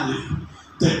your family.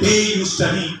 The day you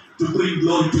study to bring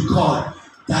glory to God,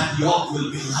 that yoke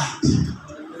will be light.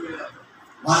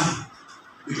 Why?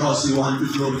 Because you want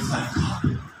to glorify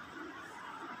God.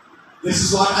 This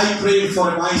is what I prayed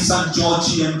for my son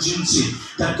Georgie and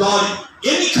Jinsi. That God,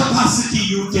 any capacity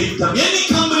you take them, any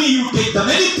company you take them,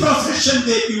 any profession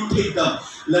that you take them,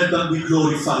 let them be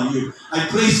glorify you. I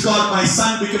praise God, my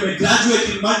son became a graduate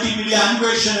in multimedia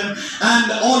animation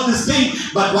and all this thing,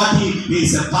 but what he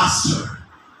is a pastor.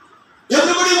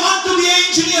 Everybody wants to be an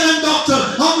engineer and doctor.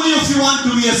 How many of you want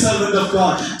to be a servant of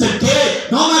God? Today,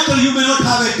 no matter you may not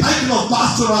have a title of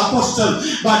pastor or apostle,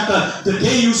 but the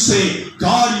day you say,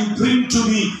 God, you bring to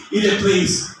me in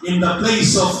the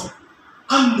place of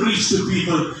unreached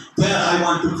people, there I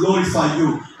want to glorify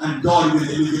you, and God will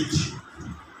elevate you.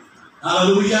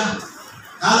 Hallelujah.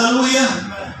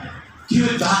 Hallelujah.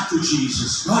 Give it back to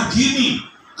Jesus. God, give me.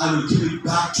 I will give it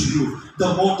back to you.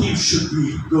 The motive should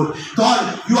be good.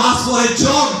 God, you ask for a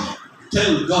job.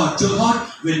 Tell God,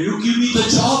 when you give me the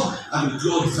job, I will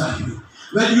glorify you.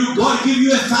 When God give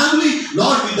you a family,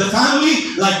 Lord, with the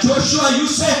family, Like Joshua, you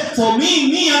said, for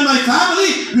me and my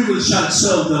family, we shall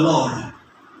serve the Lord. Am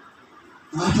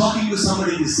I talking to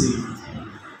somebody this evening?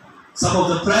 Some of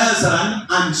the prayers are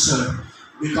unanswered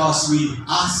because we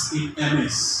ask in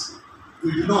amiss.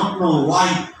 We do not know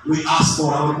why we ask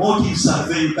for. Our motives are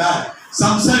very bad.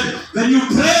 Some said, when you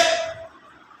pray,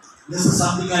 this is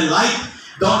something I like,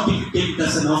 don't take it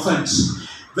as an offense.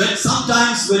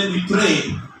 Sometimes when we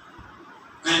pray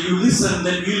and you listen,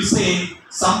 then we will say,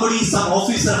 some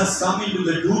officer has come into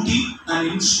the duty and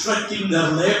instructing their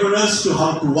laborers to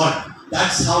how to work.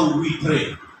 That's how we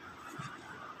pray.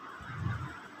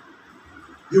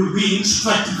 We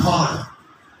instruct God.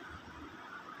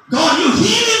 God, you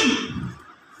heal him.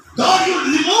 God, you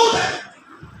remove that.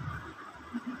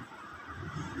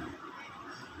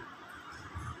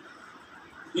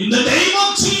 In the name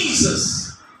of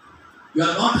Jesus, you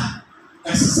are not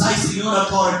exercising your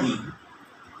authority.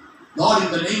 Lord,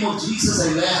 in the name of Jesus,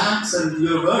 I lay hands, and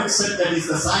your word said that is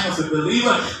the sign of a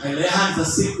believer. I lay hands, the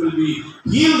sick will be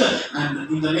healed, and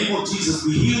in the name of Jesus,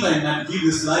 we heal and give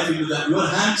his life into your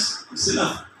hands. It's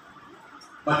enough.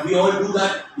 But we all do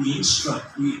that. We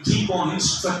instruct. We keep on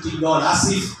instructing God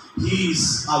as if he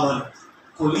is our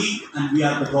colleague and we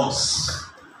are the boss.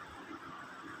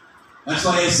 That's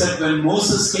why I said when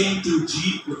Moses came to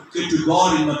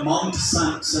God in the Mount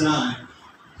Sinai,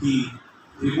 he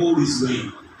removed his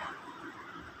veil.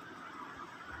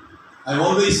 I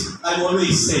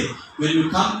always say, when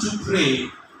you come to pray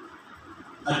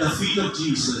at the feet of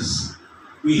Jesus,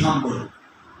 be humble.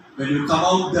 When you come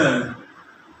out there,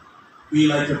 be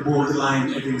like a bold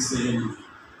lion against the enemy.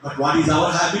 But what is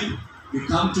our habit? We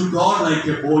come to God like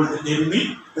a bold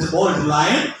enemy, a bold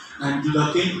lion, and to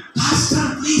the king,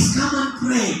 Pastor, please come and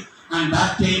pray. And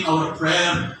that day our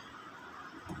prayer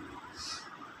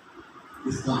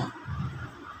is gone.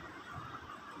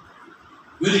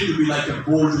 We need to be like a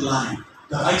bold lion.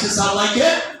 The righteous are like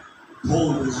a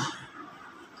bold lion.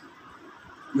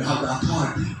 You have the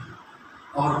authority.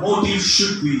 Our motive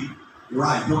should be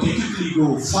right. Okay, quickly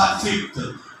go.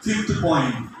 Fifth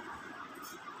point.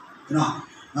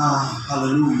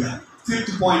 Hallelujah.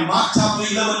 Fifth point, Mark chapter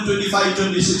 11, 25,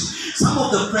 26. Some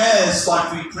of the prayers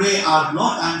what we pray are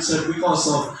not answered because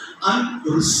of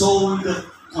unresolved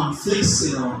conflicts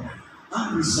in our life.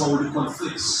 Unresolved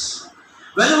conflicts.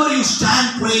 Whenever you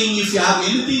stand praying, if you have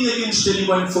anything against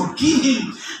anyone, forgive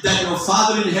him, that your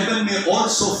Father in heaven may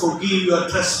also forgive your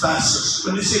trespasses.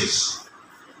 26.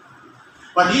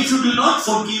 But if you do not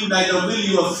forgive, neither will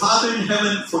your Father in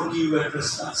heaven forgive your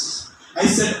trespasses. I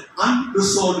said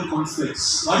unresolved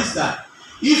conflicts. What is that?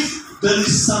 If there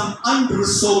is some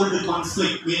unresolved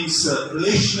conflict, means a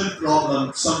relational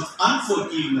problem, some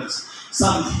unforgiveness,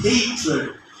 some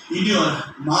hatred in your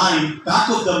mind, back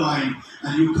of the mind,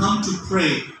 and you come to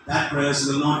pray, that prayers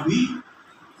will not be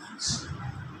answered.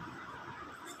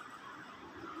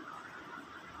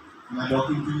 Am I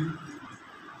talking to you?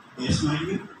 Yes, my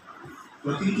dear?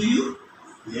 Talking to you?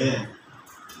 Yeah.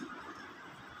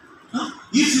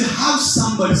 If you have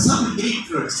somebody, some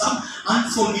hatred, some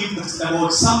unforgiveness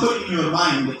about somebody in your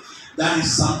mind, that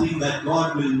is something that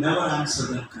God will never answer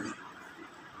that prayer.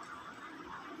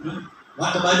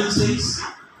 What the Bible says?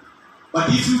 But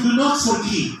if you do not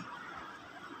forgive,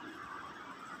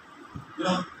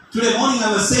 today morning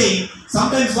I was saying,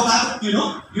 sometimes what happens,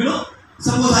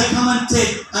 suppose I come and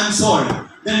say, I'm sorry.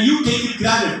 Then you take it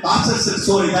granted. Pastor said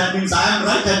sorry, that means I am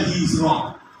right and he is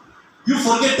wrong. You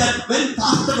forget that when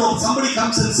pastor or somebody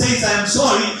comes and says, I am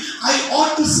sorry, I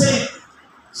ought to say,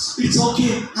 it's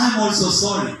okay, I am also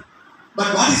sorry.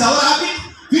 But what is our habit?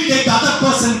 We take the other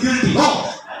person guilty.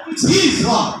 Oh, he is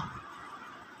wrong.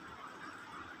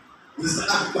 This is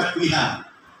the habit that we have.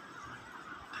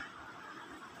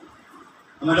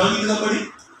 Am I talking to somebody?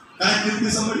 Can I give me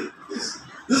somebody? Yes.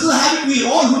 This is a habit we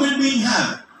all human beings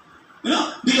have.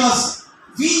 Because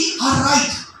we are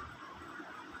right.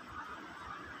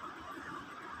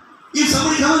 If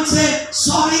somebody come and say,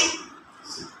 sorry,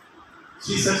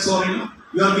 she said sorry,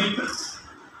 you are being pressed.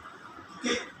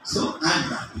 Okay, so I am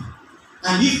right.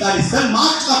 And if that is done,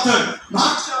 Mark chapter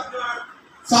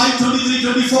 5, 23,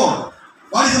 24.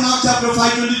 What is the Mark chapter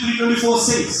 5, 23, 24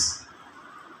 says?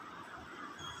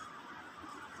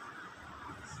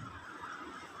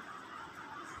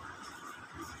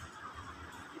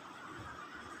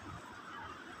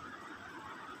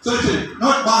 So it's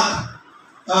not Mark.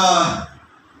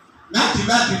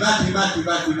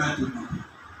 Matthew.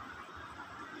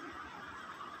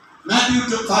 Matthew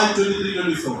 5, 23,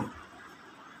 24.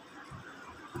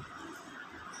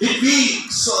 If we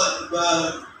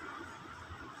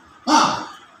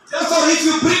Therefore, if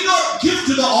you bring your gift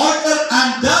to the altar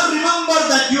and there remember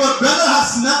that your brother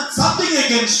has not something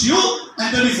against you,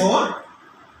 and 24,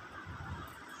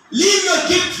 leave your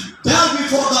gift there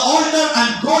before the altar and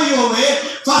go your way.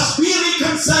 First be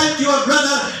reconciled to your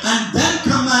brother and then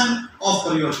come and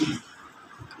offer your gift.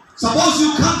 Suppose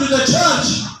you come to the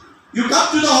church, you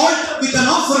come to the altar with an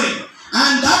offering,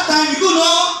 and that time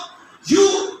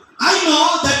I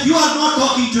know that you are not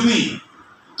talking to me.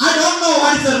 I don't know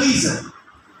what is the reason.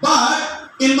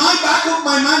 But in my back of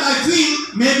my mind, I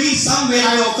feel maybe somewhere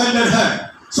I offended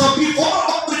her. So before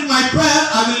offering my prayer,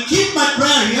 I will keep my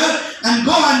prayer here and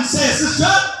go and say, sister,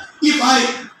 if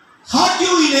I hurt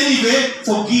you in any way,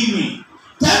 forgive me.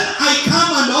 Then I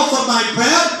come and offer my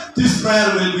prayer. This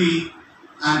prayer will be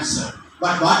answered.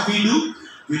 But what we do,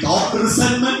 with all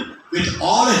resentment, with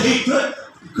all hatred,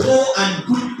 go and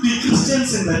be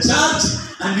Christians in the church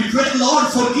and we pray, Lord,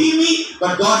 forgive me.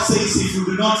 But God says, if you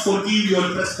do not forgive your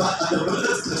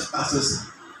brother's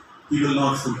trespasses, He will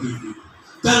not forgive you.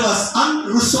 There was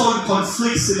unresolved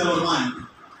conflicts in our mind.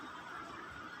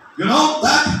 You know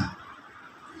that?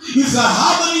 If you are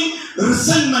harboring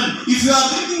resentment, if you are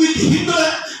living with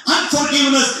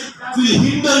unforgiveness, it will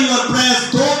hinder your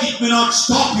prayers, though it may not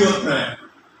stop your prayer.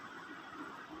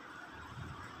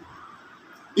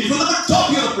 It will not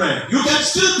stop your prayer. You can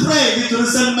still pray with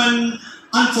resentment,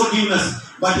 unforgiveness.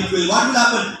 But what will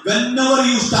happen? Whenever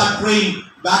you start praying,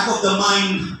 back of the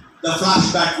mind, the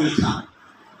flashback will come.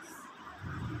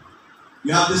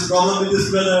 You have this problem with this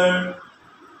brother,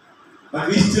 but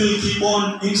we still keep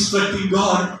on instructing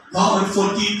God, Lord,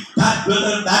 forgive that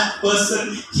brother, that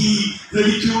person, he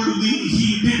ridiculed me,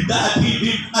 he did that, he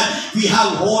did that. We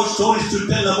have whole stories to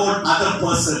tell about other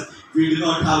person. We do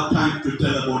not have time to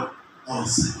tell about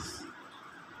ourselves.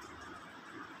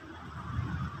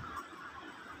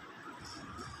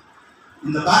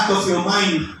 In the back of your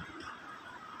mind,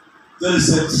 there is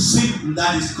a sin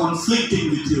that is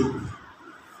conflicting with you,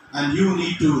 and you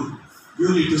need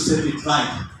to set it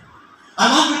right. I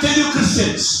want to tell you,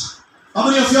 Christians, how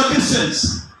many of you are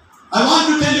Christians? I want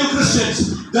to tell you,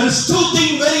 Christians, there is two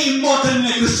things very important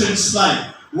in a Christian's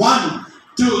life. One,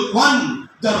 the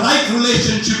right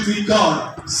relationship with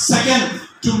God. Second,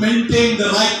 to maintain the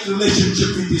right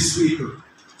relationship with His people.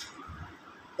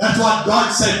 That's what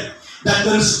God said, that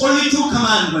there is only two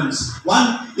commandments.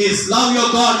 One is love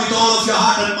your God with all of your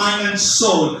heart and mind and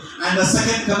soul. And the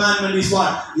second commandment is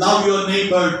what? Love your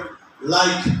neighbor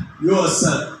like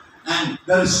yourself. And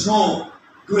there is no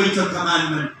greater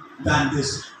commandment than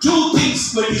this. Two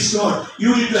things for this Lord.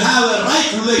 You need to have a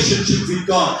right relationship with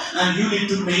God, and you need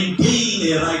to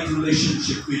maintain a right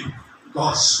relationship with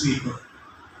God's people.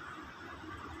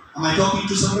 Am I talking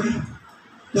to somebody?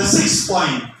 The sixth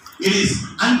point, it is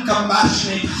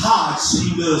uncompassionate hearts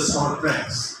hinders our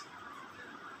prayers.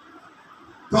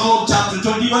 Proverbs chapter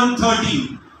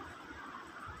 21:13.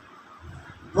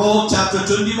 Proverbs chapter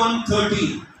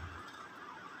 21:13.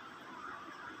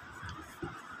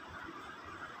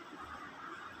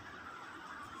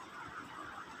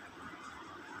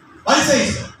 It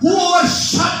says, whoever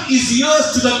shut his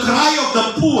ears to the cry of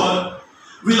the poor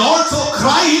will also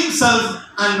cry himself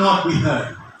and not be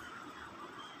heard.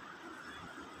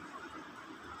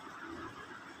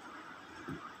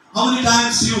 How many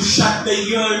times you shut the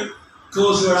ear,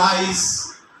 close your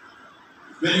eyes,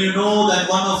 when you know that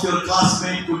one of your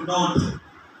classmates could not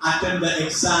attend the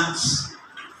exams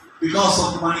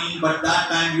because of money, but that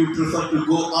time you prefer to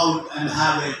go out and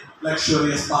have a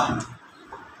luxurious party?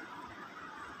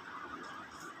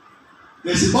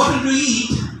 It's important to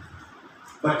eat,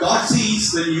 but God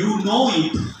sees when you know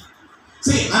it.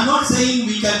 See, I'm not saying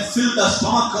we can fill the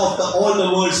stomach of all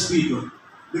the world's people,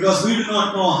 because we do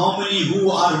not know how many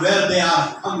who are where they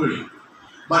are hungry.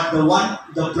 But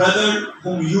the brother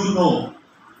whom you know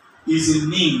is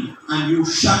in need, and you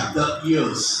shut the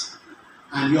ears,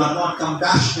 and you are not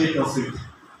compassionate of it,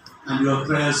 and your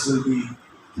prayers will be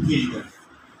hindered.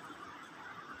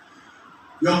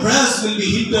 Your prayers will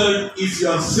be hindered if you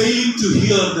are failing to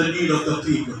hear the need of the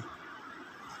people.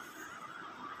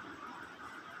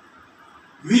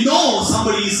 We know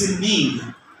somebody is in need,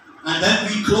 and then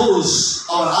we close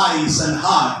our eyes and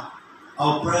heart,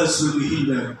 our prayers will be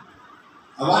hindered.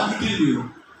 I want to tell you,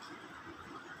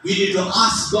 we need to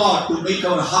ask God to make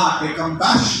our heart a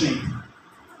compassionate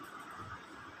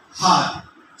heart,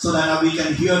 so that we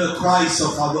can hear the cries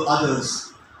of our others.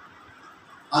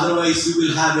 Otherwise, you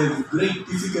will have a great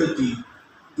difficulty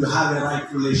to have a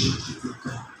right relationship with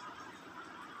God.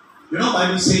 You know,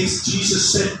 Bible says,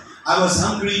 Jesus said, I was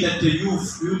hungry that you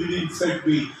didn't feed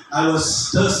me. I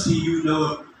was thirsty, you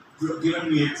never given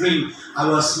me a drink. I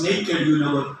was naked, you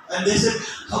never. And they said,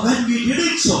 when we did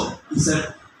it so? He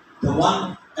said, the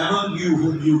one among you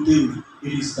whom you do,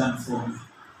 it is done for me.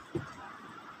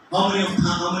 How many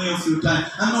of you time?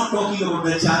 I'm not talking about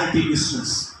the charity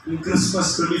business. In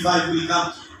Christmas 25 will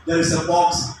come, there is a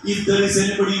box. If there is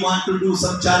anybody want to do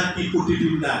some charity, put it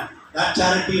in that. That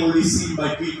charity only seen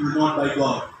by people, not by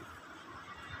God.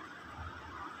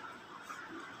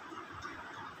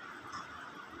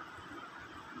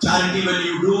 Charity when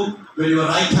you do, when your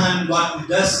right hand what it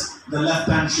does, the left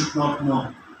hand should not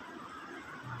know.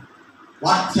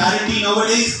 What charity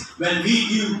nowadays, when we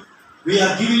give, we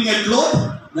are giving a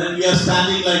cloth, then we are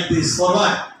standing like this. For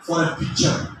what? For a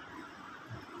picture.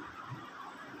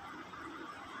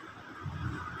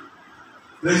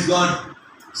 Praise God.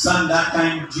 Son, that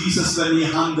time Jesus when he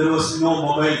hung, there was no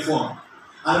mobile phone.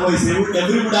 Otherwise,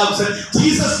 everybody would have said,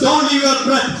 Jesus, don't leave your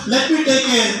breath. Let me take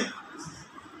a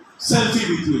selfie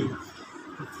with you.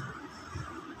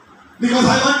 Because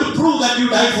I want to prove that you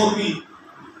died for me.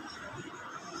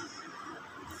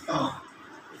 Come on.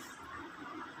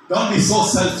 Don't be so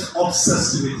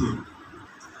self-obsessed with you.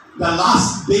 The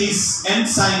last day's end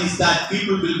sign is that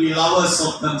people will be lovers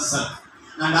of themselves.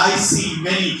 And I see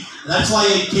many. That's why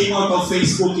I came out of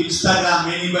Facebook, Instagram,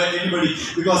 anybody.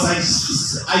 Because I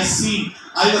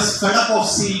was fed up of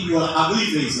seeing your ugly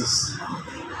faces.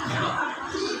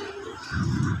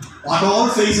 What all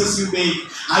faces you make.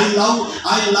 I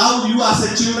love you as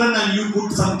a children, and you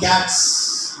put some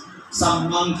cats, some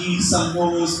monkeys, some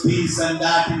moles, this and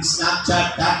that in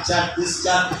Snapchat, that chat, this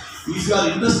chat. If you are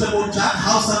interested about chat,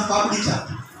 have some public chat.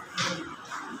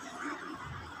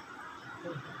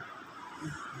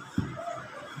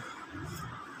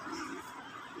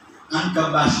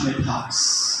 Uncompassionate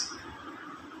hearts.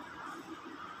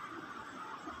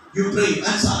 You pray.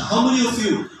 And so, how many of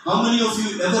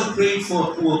you ever prayed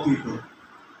for poor people?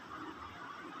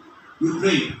 You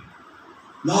pray,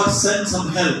 Lord, send some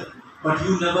help, but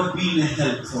you never been a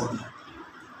help for them.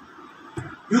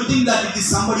 You think that it is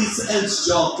somebody else's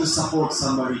job to support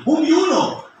somebody whom you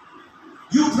know.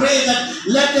 You pray that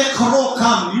let a crow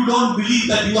come. You don't believe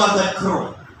that you are that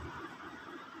crow.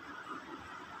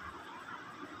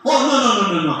 Oh,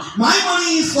 no. My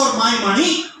money is for my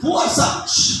money. Poor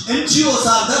such NGOs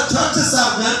are there, churches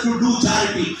are there to do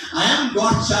charity. I am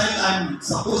God's child. I am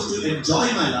supposed to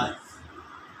enjoy my life.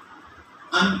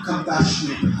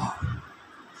 Uncompassionate heart.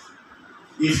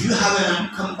 If you have an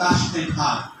uncompassionate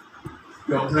heart,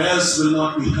 your prayers will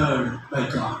not be heard by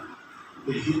God.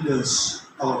 It hinders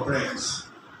our prayers.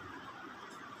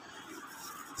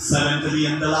 Seventhly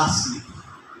and lastly,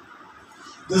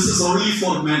 this is only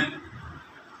for men,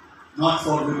 not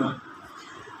for women.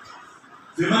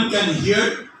 Women can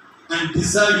hear and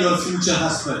decide your future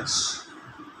husbands.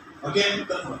 Okay?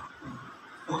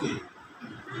 Okay.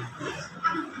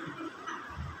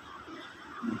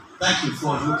 Thank you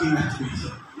for looking at me.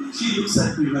 She looks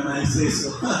at me when I say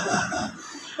so.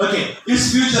 Okay,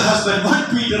 his future husband,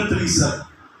 1 Peter 3:7.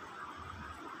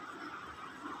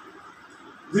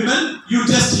 Women, you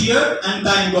just hear and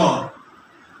thank God.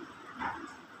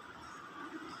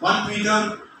 1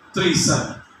 Peter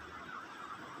 3:7.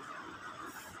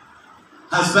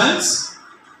 Husbands,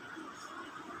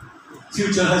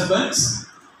 future husbands,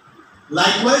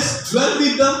 likewise dwell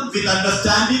with them with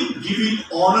understanding, giving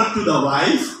honor to the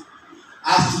wife.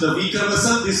 As to the weaker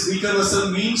vessel, this weaker vessel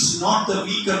means not the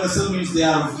weaker vessel means they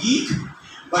are weak,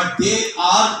 but they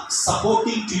are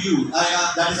supporting to you.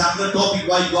 That is another topic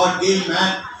why God gave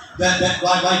man,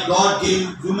 why God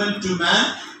gave woman to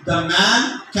man. The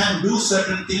man can do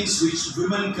certain things which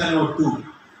women cannot do.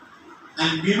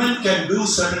 And women can do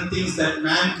certain things that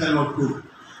man cannot do.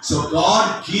 So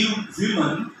God gave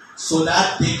women so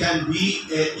that they can be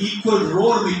an equal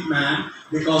role with man,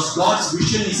 because God's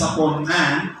vision is upon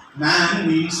man. Man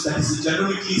means, that is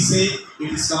generally say,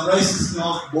 it is comprising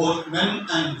of both men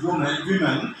and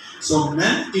women. So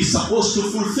men is supposed to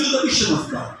fulfill the vision of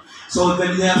God. So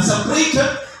when they are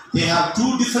separated, they have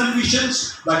two different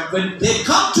visions, but when they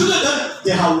come together,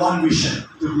 they have one vision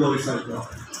to glorify God.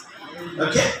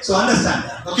 Okay, so understand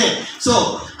that. Okay,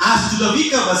 so as to the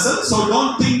weaker vessel, so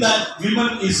don't think that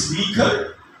women is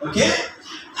weaker. Okay,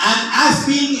 and as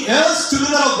being heirs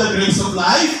together of the grace of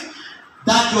life,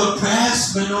 that your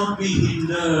prayers may not be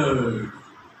hindered.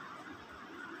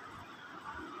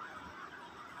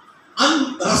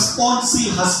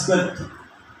 Unresponsive husband,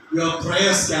 your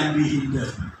prayers can be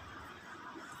hindered.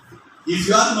 If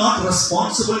you are not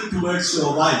responsible towards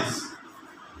your wife,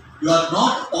 you are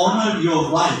not honored your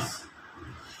wife,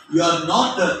 you are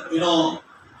not, you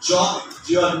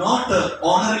are not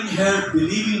honoring her,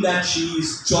 believing that she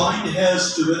is joined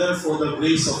heirs together for the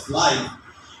grace of life,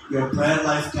 your prayer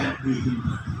life can be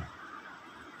hindered.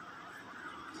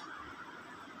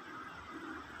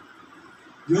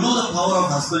 You know the power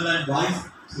of husband and wife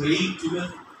praying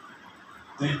together?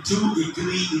 When two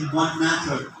agree in one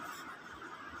matter,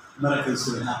 miracles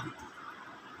will happen.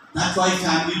 That's why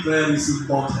family prayer is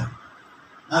important.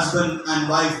 Husband and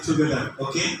wife together,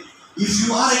 okay? If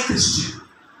you are a Christian,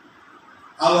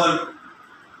 our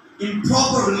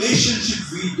improper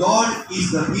relationship with God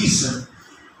is the reason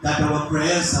that our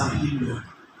prayers are hindered.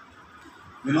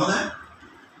 You know that?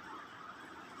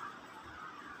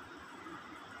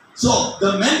 So,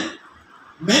 the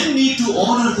men need to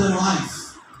honor their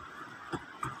wife.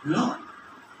 You know?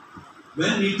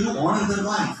 Men need to honor their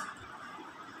wife.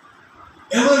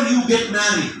 Ever you get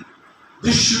married,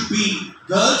 this should be,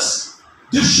 girls,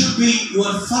 this should be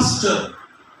your first,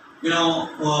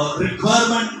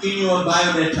 requirement in your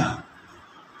biodata.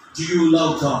 Do you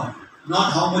love God?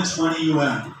 Not how much money you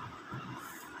earn.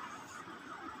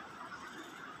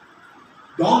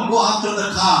 Don't go after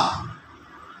the car.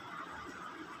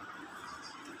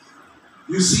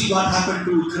 You see what happened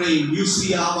to Ukraine. You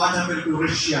see what happened to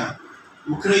Russia.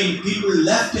 Ukraine, people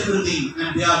left everything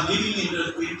and they are living in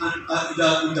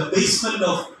the basement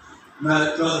of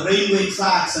railway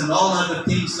tracks and all other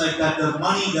things like that. Their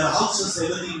money, their houses,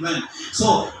 everything went.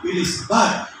 So it is.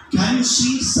 But can you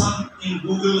see some in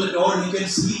Google and all? You can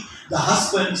see the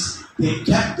husbands. They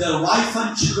kept their wife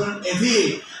and children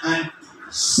away and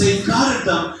safeguarded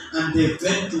them, and they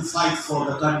went to fight for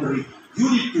the country. You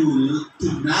need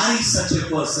to marry such a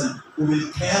person who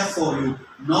will care for you,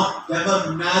 not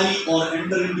ever marry or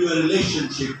enter into a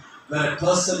relationship where a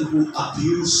person who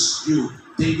abuses you,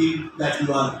 thinking that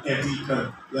you are a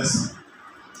weaker vessel.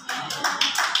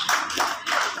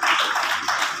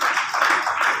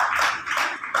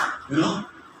 You know?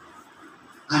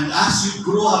 And as you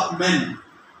grow up, men,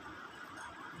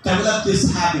 develop this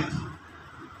habit.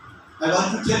 I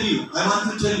want to tell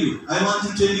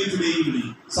you today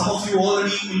evening. Some of you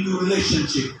already into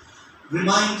relationship.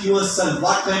 Remind yourself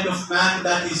what kind of man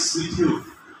that is with you.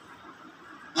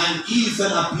 And if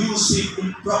an abusive,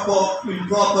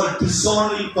 improper,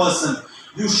 dishonoring person,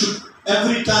 you should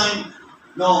every time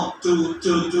know to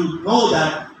know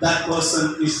that that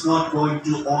person is not going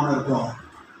to honor God.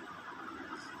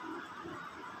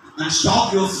 And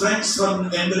stop your friends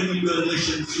from entering into a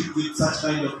relationship with such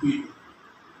kind of people.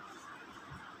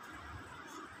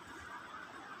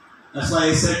 That's why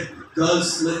I said,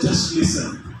 girls, let's just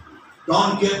listen.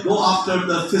 Don't go after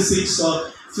the physics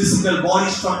or physical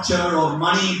body structure or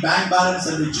money, bank balance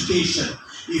and education.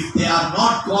 If they are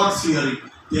not God-fearing,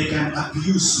 they can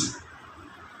abuse you.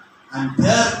 And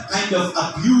their kind of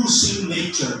abusing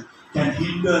nature can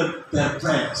hinder their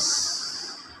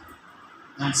prayers.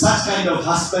 And such kind of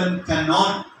husband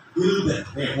cannot build a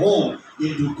home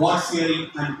into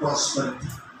God-fearing and prosperity.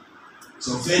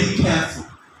 So very careful.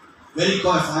 Very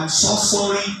careful. I'm so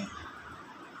sorry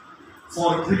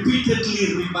for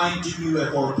repeatedly reminding you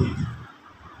about it.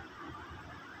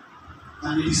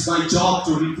 And it is my job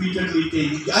to repeatedly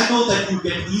tell you. I know that you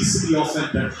get easily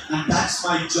offended, and that's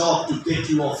my job to get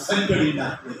you offended in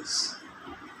that place.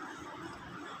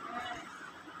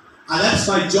 And that's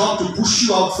my job to push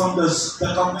you out from the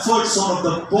comfort zone of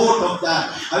the boat of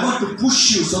that. I want to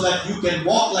push you so that you can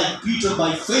walk like Peter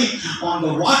by faith on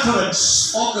the water and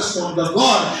focus on the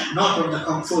God, not on the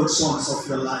comfort zones of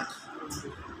your life.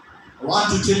 I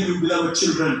want to tell you, beloved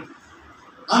children,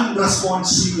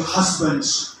 unresponsive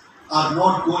husbands are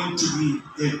not going to be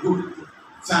a good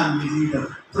family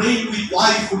leader. Praying with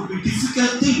wife would be a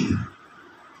difficult thing,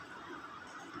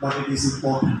 but it is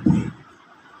important thing.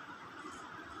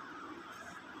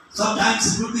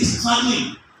 Sometimes it will be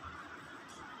struggling,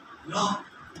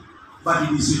 but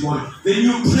it is important. When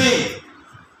you pray,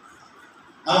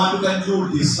 I want to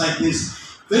conclude this like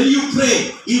this. When you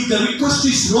pray, if the request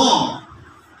is wrong,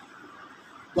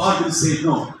 God will say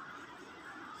no.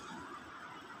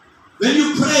 When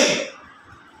you pray,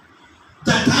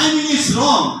 the timing is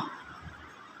wrong,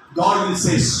 God will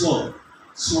say slow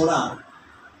down.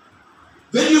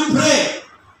 When you pray,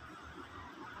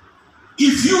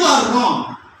 if you are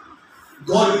wrong,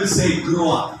 God will say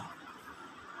grow up.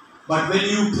 But when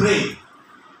you pray,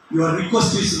 your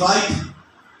request is right,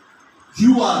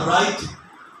 you are right,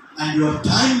 and your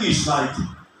time is right,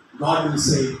 God will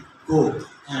say go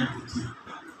and with you.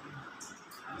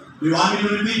 Do you want me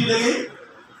to repeat it again?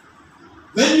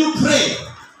 When you pray,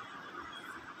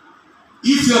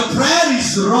 if your prayer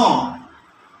is wrong,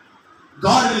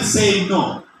 God will say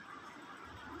no.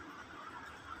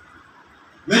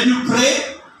 When you pray,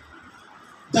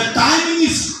 the timing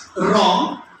is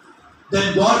wrong,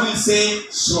 then God will say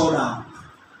slow down.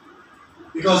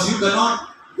 Because you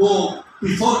cannot go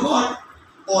before God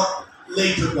or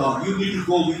later God. You need to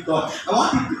go with God. I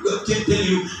want to tell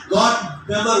you, God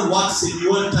never works in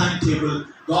your timetable.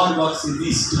 God works in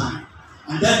His time.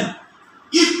 And then,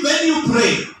 if when you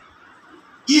pray,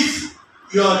 if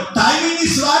your timing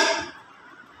is right,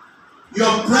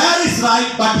 your prayer is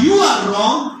right, but you are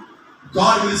wrong,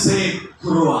 God will say,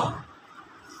 grow up.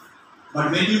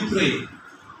 But when you pray,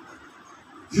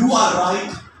 you are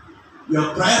right,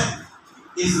 your prayer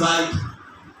is right,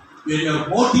 when your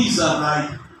motives are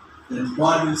right, then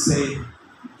God will say,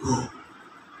 go.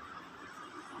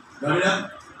 Got it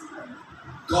up?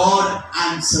 God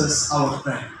answers our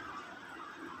prayer.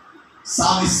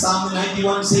 Psalm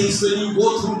 91 says, when you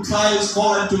go through trials,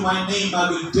 call unto my name, I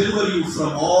will deliver you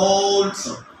from all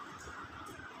trouble.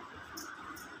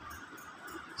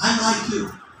 I'm like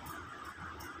you.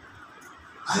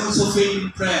 I also fail in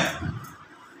prayer.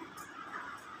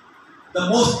 The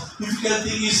most difficult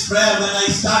thing is prayer. When I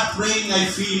start praying, I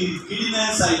feel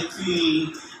giddiness, I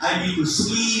feel I need to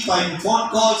sleep, phone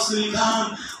calls will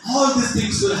come, all these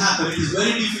things will happen. It is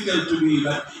very difficult to me,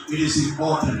 but it is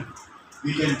important.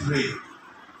 We can pray.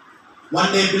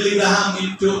 One day Billy Graham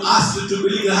asked to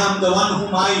Billy Graham, the one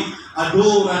whom I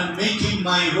adore and make him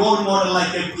my role model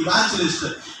like an evangelist,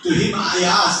 to him I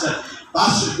asked,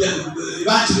 Pastor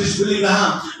Evangelist Billy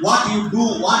Graham, what you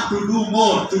want to do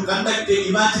more, to conduct an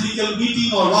evangelical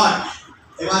meeting or what?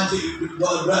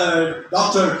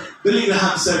 Dr. Billy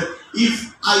Graham said,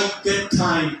 if I get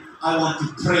time, I want to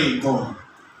pray more.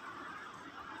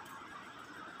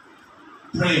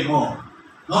 Pray more.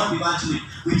 Not evangelism.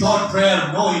 Without prayer,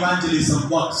 no evangelism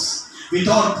works.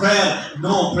 Without prayer,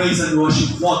 no praise and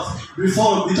worship works.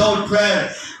 Without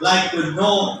prayer,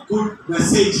 no good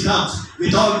message comes.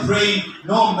 Without praying,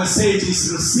 no message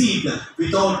is received.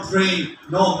 Without praying,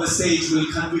 no message will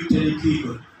convict any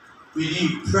people. We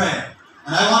need prayer.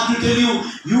 And I want to tell you,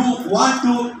 you want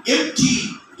to empty.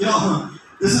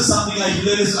 This is something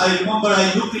I remember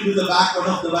I looked into the back,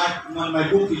 one of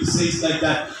my book, it says like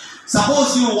that.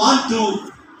 Suppose you want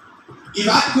to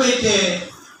evacuate a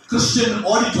Christian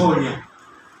auditorium,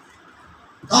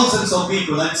 thousands of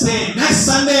people, and say, next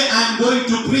Sunday I am going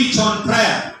to preach on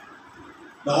prayer.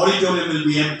 The auditorium will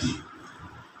be empty.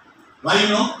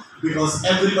 Why Because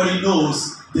everybody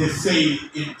knows they fail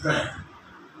in prayer.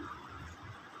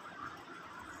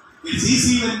 It's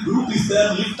easy when group is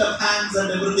there, lift up hands and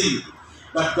everything.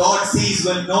 But God sees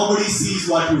when nobody sees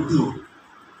what you do.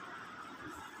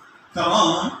 Come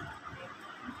on.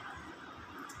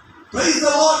 Praise the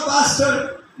Lord,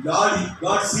 Pastor.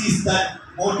 God sees that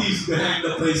motives behind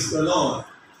the praise the Lord.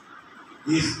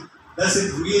 Does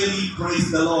it really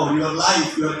praise the Lord? Your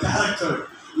life, your character,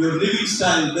 your living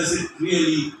style, does it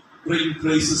really bring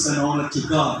praises and honor to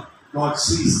God? God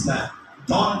sees that.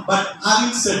 But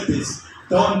having said this,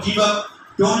 don't give up,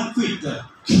 don't quit,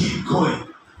 keep going.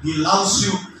 He loves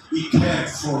you, He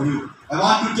cares for you. I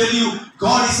want to tell you,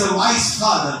 God is a wise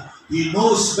Father. He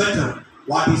knows better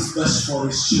what is best for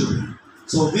His children.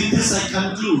 So with this I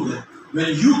conclude,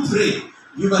 when you pray,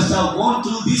 you must have gone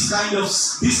through this kind of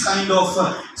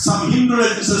some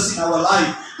hindrances in our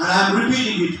life. And I am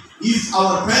repeating it. If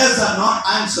our prayers are not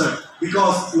answered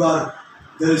because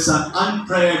there is some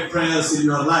unprayed prayers in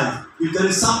your life. If there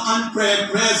is some unprayed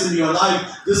prayers in your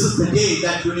life, this is the day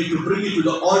that you need to bring it to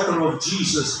the altar of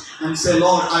Jesus and say,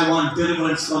 Lord, I want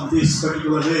deliverance from this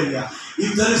particular area.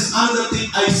 If there is another thing,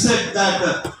 I said that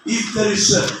if there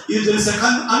is an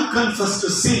unconfessed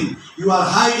sin, you are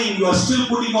hiding, you are still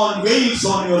putting on veils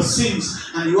on your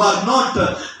sins, and you are not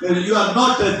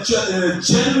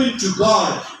genuine to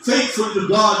God, faithful to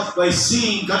God by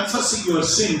confessing your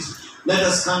sins. Let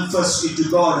us confess it to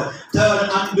God. Turn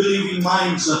unbelieving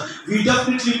minds. We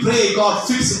definitely pray, God,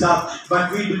 fix it up,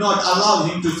 but we do not allow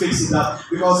Him to fix it up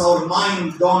because our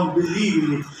mind don't believe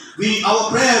in it. Our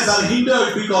prayers are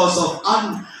hindered because of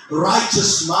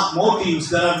unrighteous motives.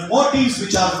 There are motives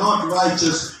which are not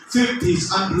righteous. Fifth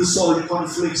is unresolved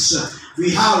conflicts.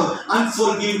 We have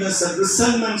unforgiveness and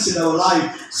resentments in our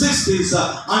life. Sixth is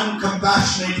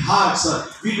uncompassionate hearts.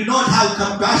 We do not have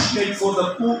compassion for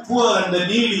the poor and the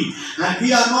needy. And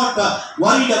we are not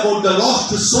worried about the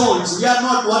lost souls. We are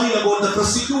not worried about the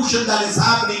persecution that is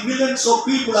happening. Millions of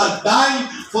people are dying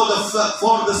for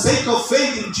the sake of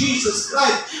faith in Jesus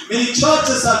Christ. Many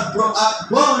churches are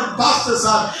burned. Pastors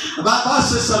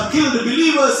are killed.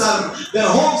 Believers their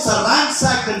homes are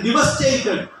ransacked and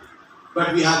devastated.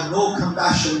 But we have no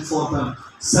compassion for them.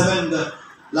 Seventh,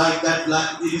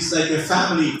 it is like a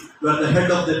family where the head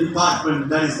of the department,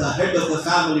 that is the head of the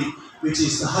family, which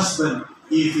is the husband,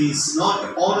 if he is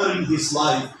not honoring his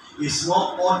wife, is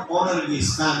not honoring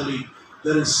his family,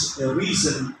 there is a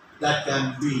reason that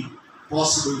can be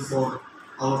possible for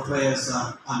our prayers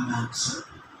are unanswered.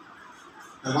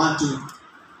 I want to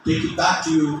take it back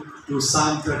to you to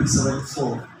Psalm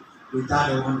 37:4. With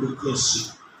that, I want to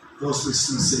close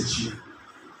this message here.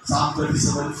 Psalm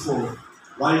 37:4.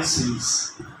 Why it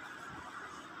says,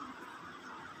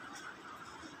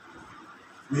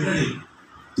 we read it.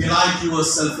 Delight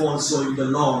yourself also in the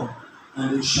Lord,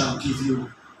 and He shall give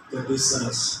you the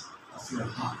desires of your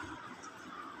heart.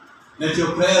 Let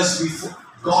your prayers be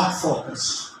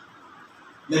God-focused.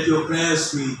 Let your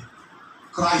prayers be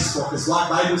Christ-focused. What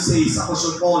Bible says,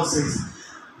 Apostle Paul says,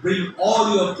 bring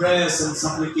all your prayers and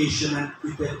supplication and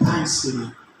with a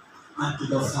thanksgiving unto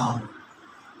the Father.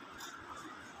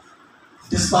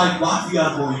 Despite what we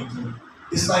are going through,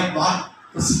 despite what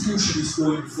persecution is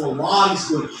going for, war is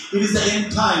going, it is the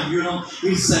end time,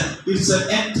 it's an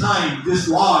end time, this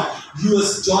war.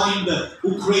 US joined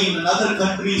Ukraine and other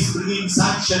countries bringing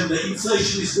sanction. The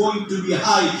inflation is going to be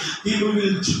high. People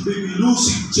will be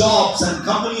losing jobs and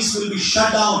companies will be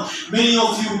shut down. Many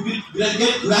of you will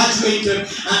get graduated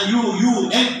and you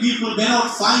young people may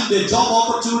not find a job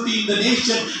opportunity in the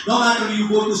nation. No matter you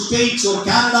go to States or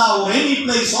Canada or any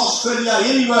place, Australia,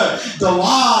 anywhere, the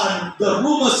war and the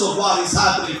rumors of war is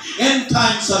happening. End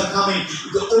times are coming.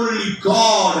 The only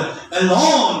God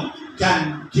alone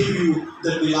can give you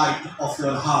the delight of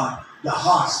your heart. The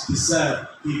heart's desire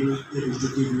He will be able to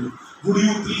give you. Would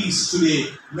you please today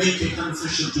make a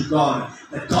confession to God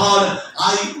that God,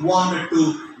 I wanted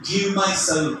to give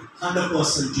myself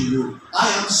 100% to you. I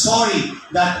am sorry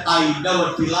that I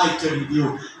never delighted in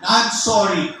you. I'm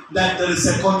sorry that there is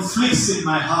a conflict in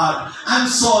my heart. I'm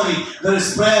sorry there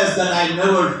is prayers that I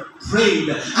never prayed.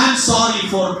 I'm sorry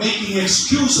for making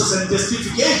excuses and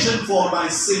justification for my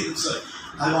sins.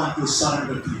 I want to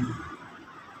surrender to you.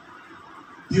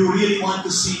 Do you really want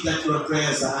to see that your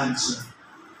prayers are answered?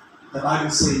 The Bible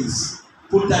says,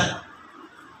 put that,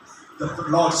 the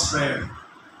Lord's Prayer.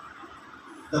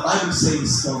 The Bible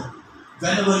says, so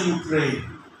whenever you pray,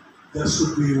 there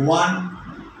should be one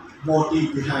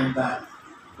motive behind that.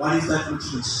 What is that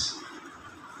richness?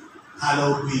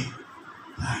 Hallowed be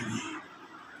thy name.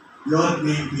 Your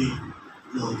name be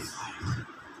glorified.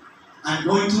 I'm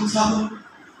going through trouble.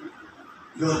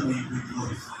 Your name be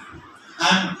glorified.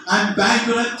 I'm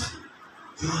bankrupt.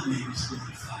 Your name is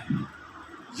glorified.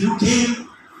 You came,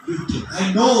 you did.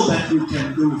 I know that you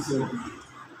can do for me.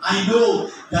 I know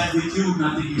that with you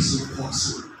nothing is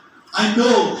impossible. I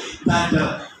know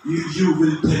that you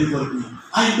will deliver me.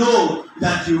 I know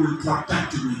that you will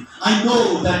protect me. I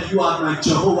know that you are my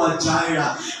Jehovah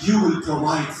Jireh. You will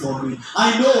provide for me.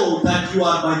 I know that you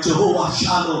are my Jehovah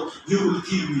Shalom. You will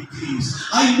give me peace.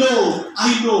 I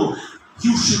know.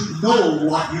 You should know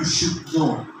what you should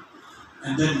know.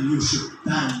 And then you should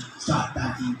start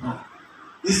thanking God.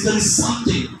 If there is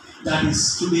something that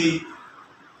is today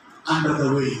under the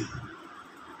veil,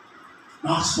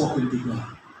 not spoken to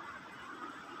God,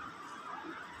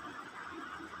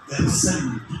 the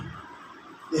resentment,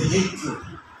 the hatred,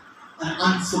 and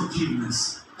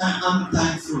unforgiveness, and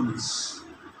unthankfulness.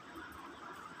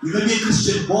 You may be a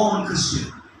Christian, born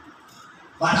Christian,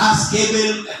 but as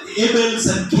Abel's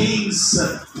and Cain's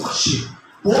worship,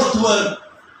 both were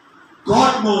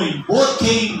God-knowing, both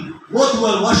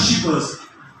were worshippers,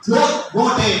 both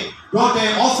brought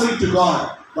an offering to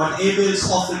God, but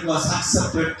Abel's offering was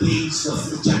accepted, Cain's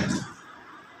was rejected.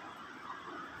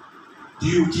 Do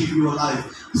you give your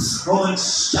life?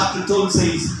 Romans chapter 12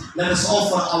 says, let us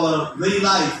offer our very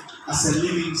life as a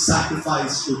living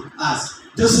sacrifice to us.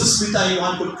 This is with I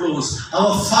want to close.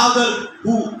 Our Father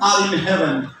who are in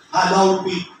heaven, hallowed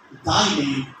be thy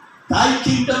name. Thy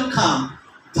kingdom come,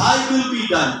 thy will be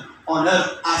done on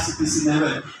earth as it is in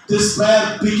heaven. This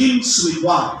prayer begins with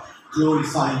what?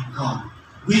 Glorifying God.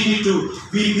 We need to,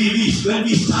 when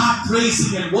we start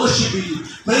praising and worshiping,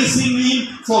 praising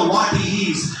Him for what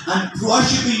He is, and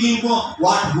worshiping Him for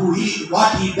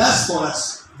what He does for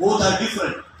us. Both are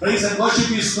different. Praise and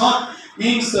worship is not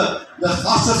means the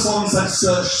faster songs and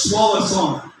slower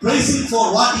songs. Praising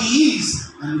for what He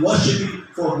is and worshiping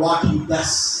for what He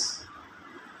does.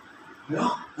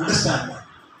 Understand that.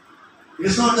 It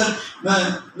is not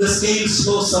that the same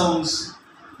slow songs.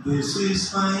 This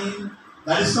is mine.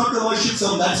 That is not the worship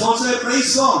song. That is also a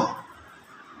praise song.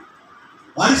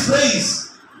 What is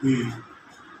praise? We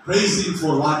praise Him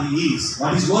for what He is.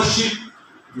 What is worship?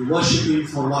 We worship Him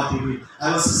for what He is.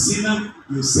 I was a sinner,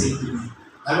 you saved me.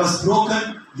 I was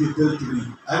broken, you built me.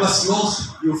 I was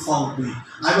lost, you found me.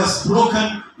 I was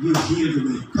broken, you healed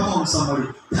me. Come on, somebody.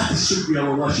 That should be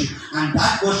our worship. And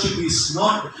that worship is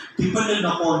not dependent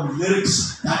upon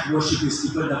lyrics. That worship is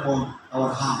dependent upon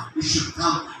our heart. It should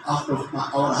come out of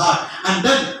our heart. And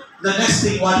then the next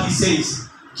thing what He says,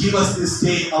 Give us this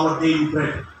day our daily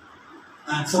bread.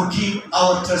 And forgive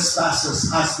our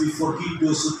trespasses as we forgive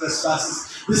those who trespass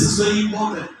us. This is very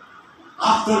important.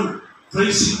 After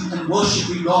praising and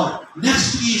worshiping God,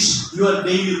 next is your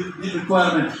daily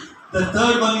requirement. The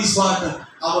third one is what?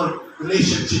 Our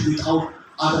relationship with our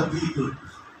other people.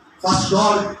 First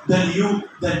God, then you,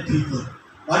 then people.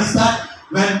 What is that?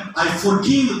 When I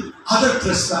forgive others'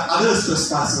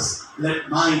 trespasses, let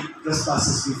my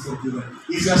trespasses be forgiven.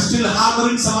 If you are still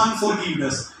harboring some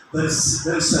unforgiveness,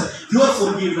 your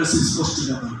forgiveness is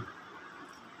questionable.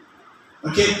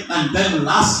 Okay, and then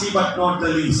lastly but not the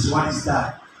least, what is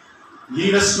that?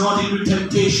 Lead us not into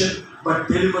temptation, but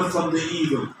deliver from the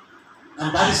evil.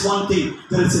 And that is one thing.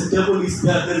 There is a devil is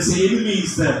there, there is an enemy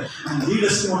is there, and lead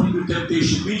us not into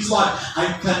temptation. Means what?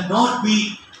 I cannot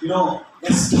be,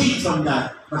 escape from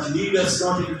that. But lead us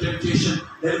not into temptation,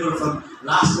 deliver from.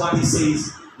 Last what he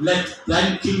says, let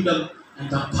thine kingdom and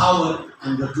the power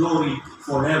and the glory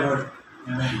forever.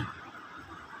 Amen.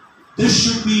 This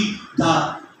should be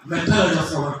the method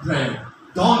of our prayer.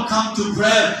 Don't come to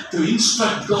prayer to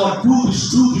instruct God, do this,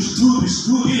 do this, do this,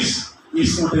 do this.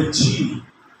 It's not a genie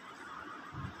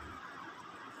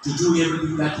to do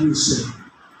everything that you say.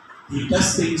 He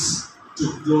does things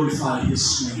to glorify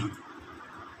His name.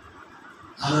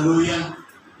 Hallelujah.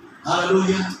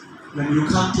 Hallelujah. When you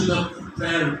come to the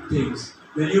prayer things,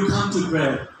 when you come to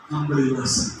prayer, humble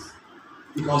yourself.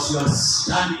 Because you are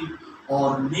standing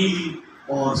or kneeling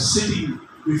or sitting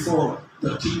before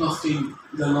the King of Kings,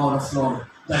 the Lord of Lords.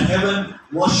 The heaven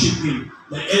worshiping,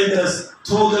 the elders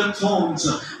throw their thrones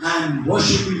and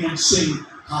worshiping and sing,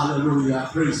 hallelujah,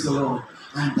 praise the Lord.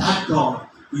 And that God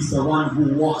is the one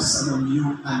who walks among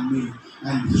you and me.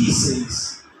 And He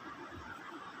says,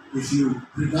 if you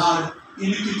regard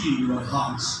iniquity in your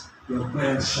hearts, your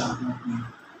prayer shall not be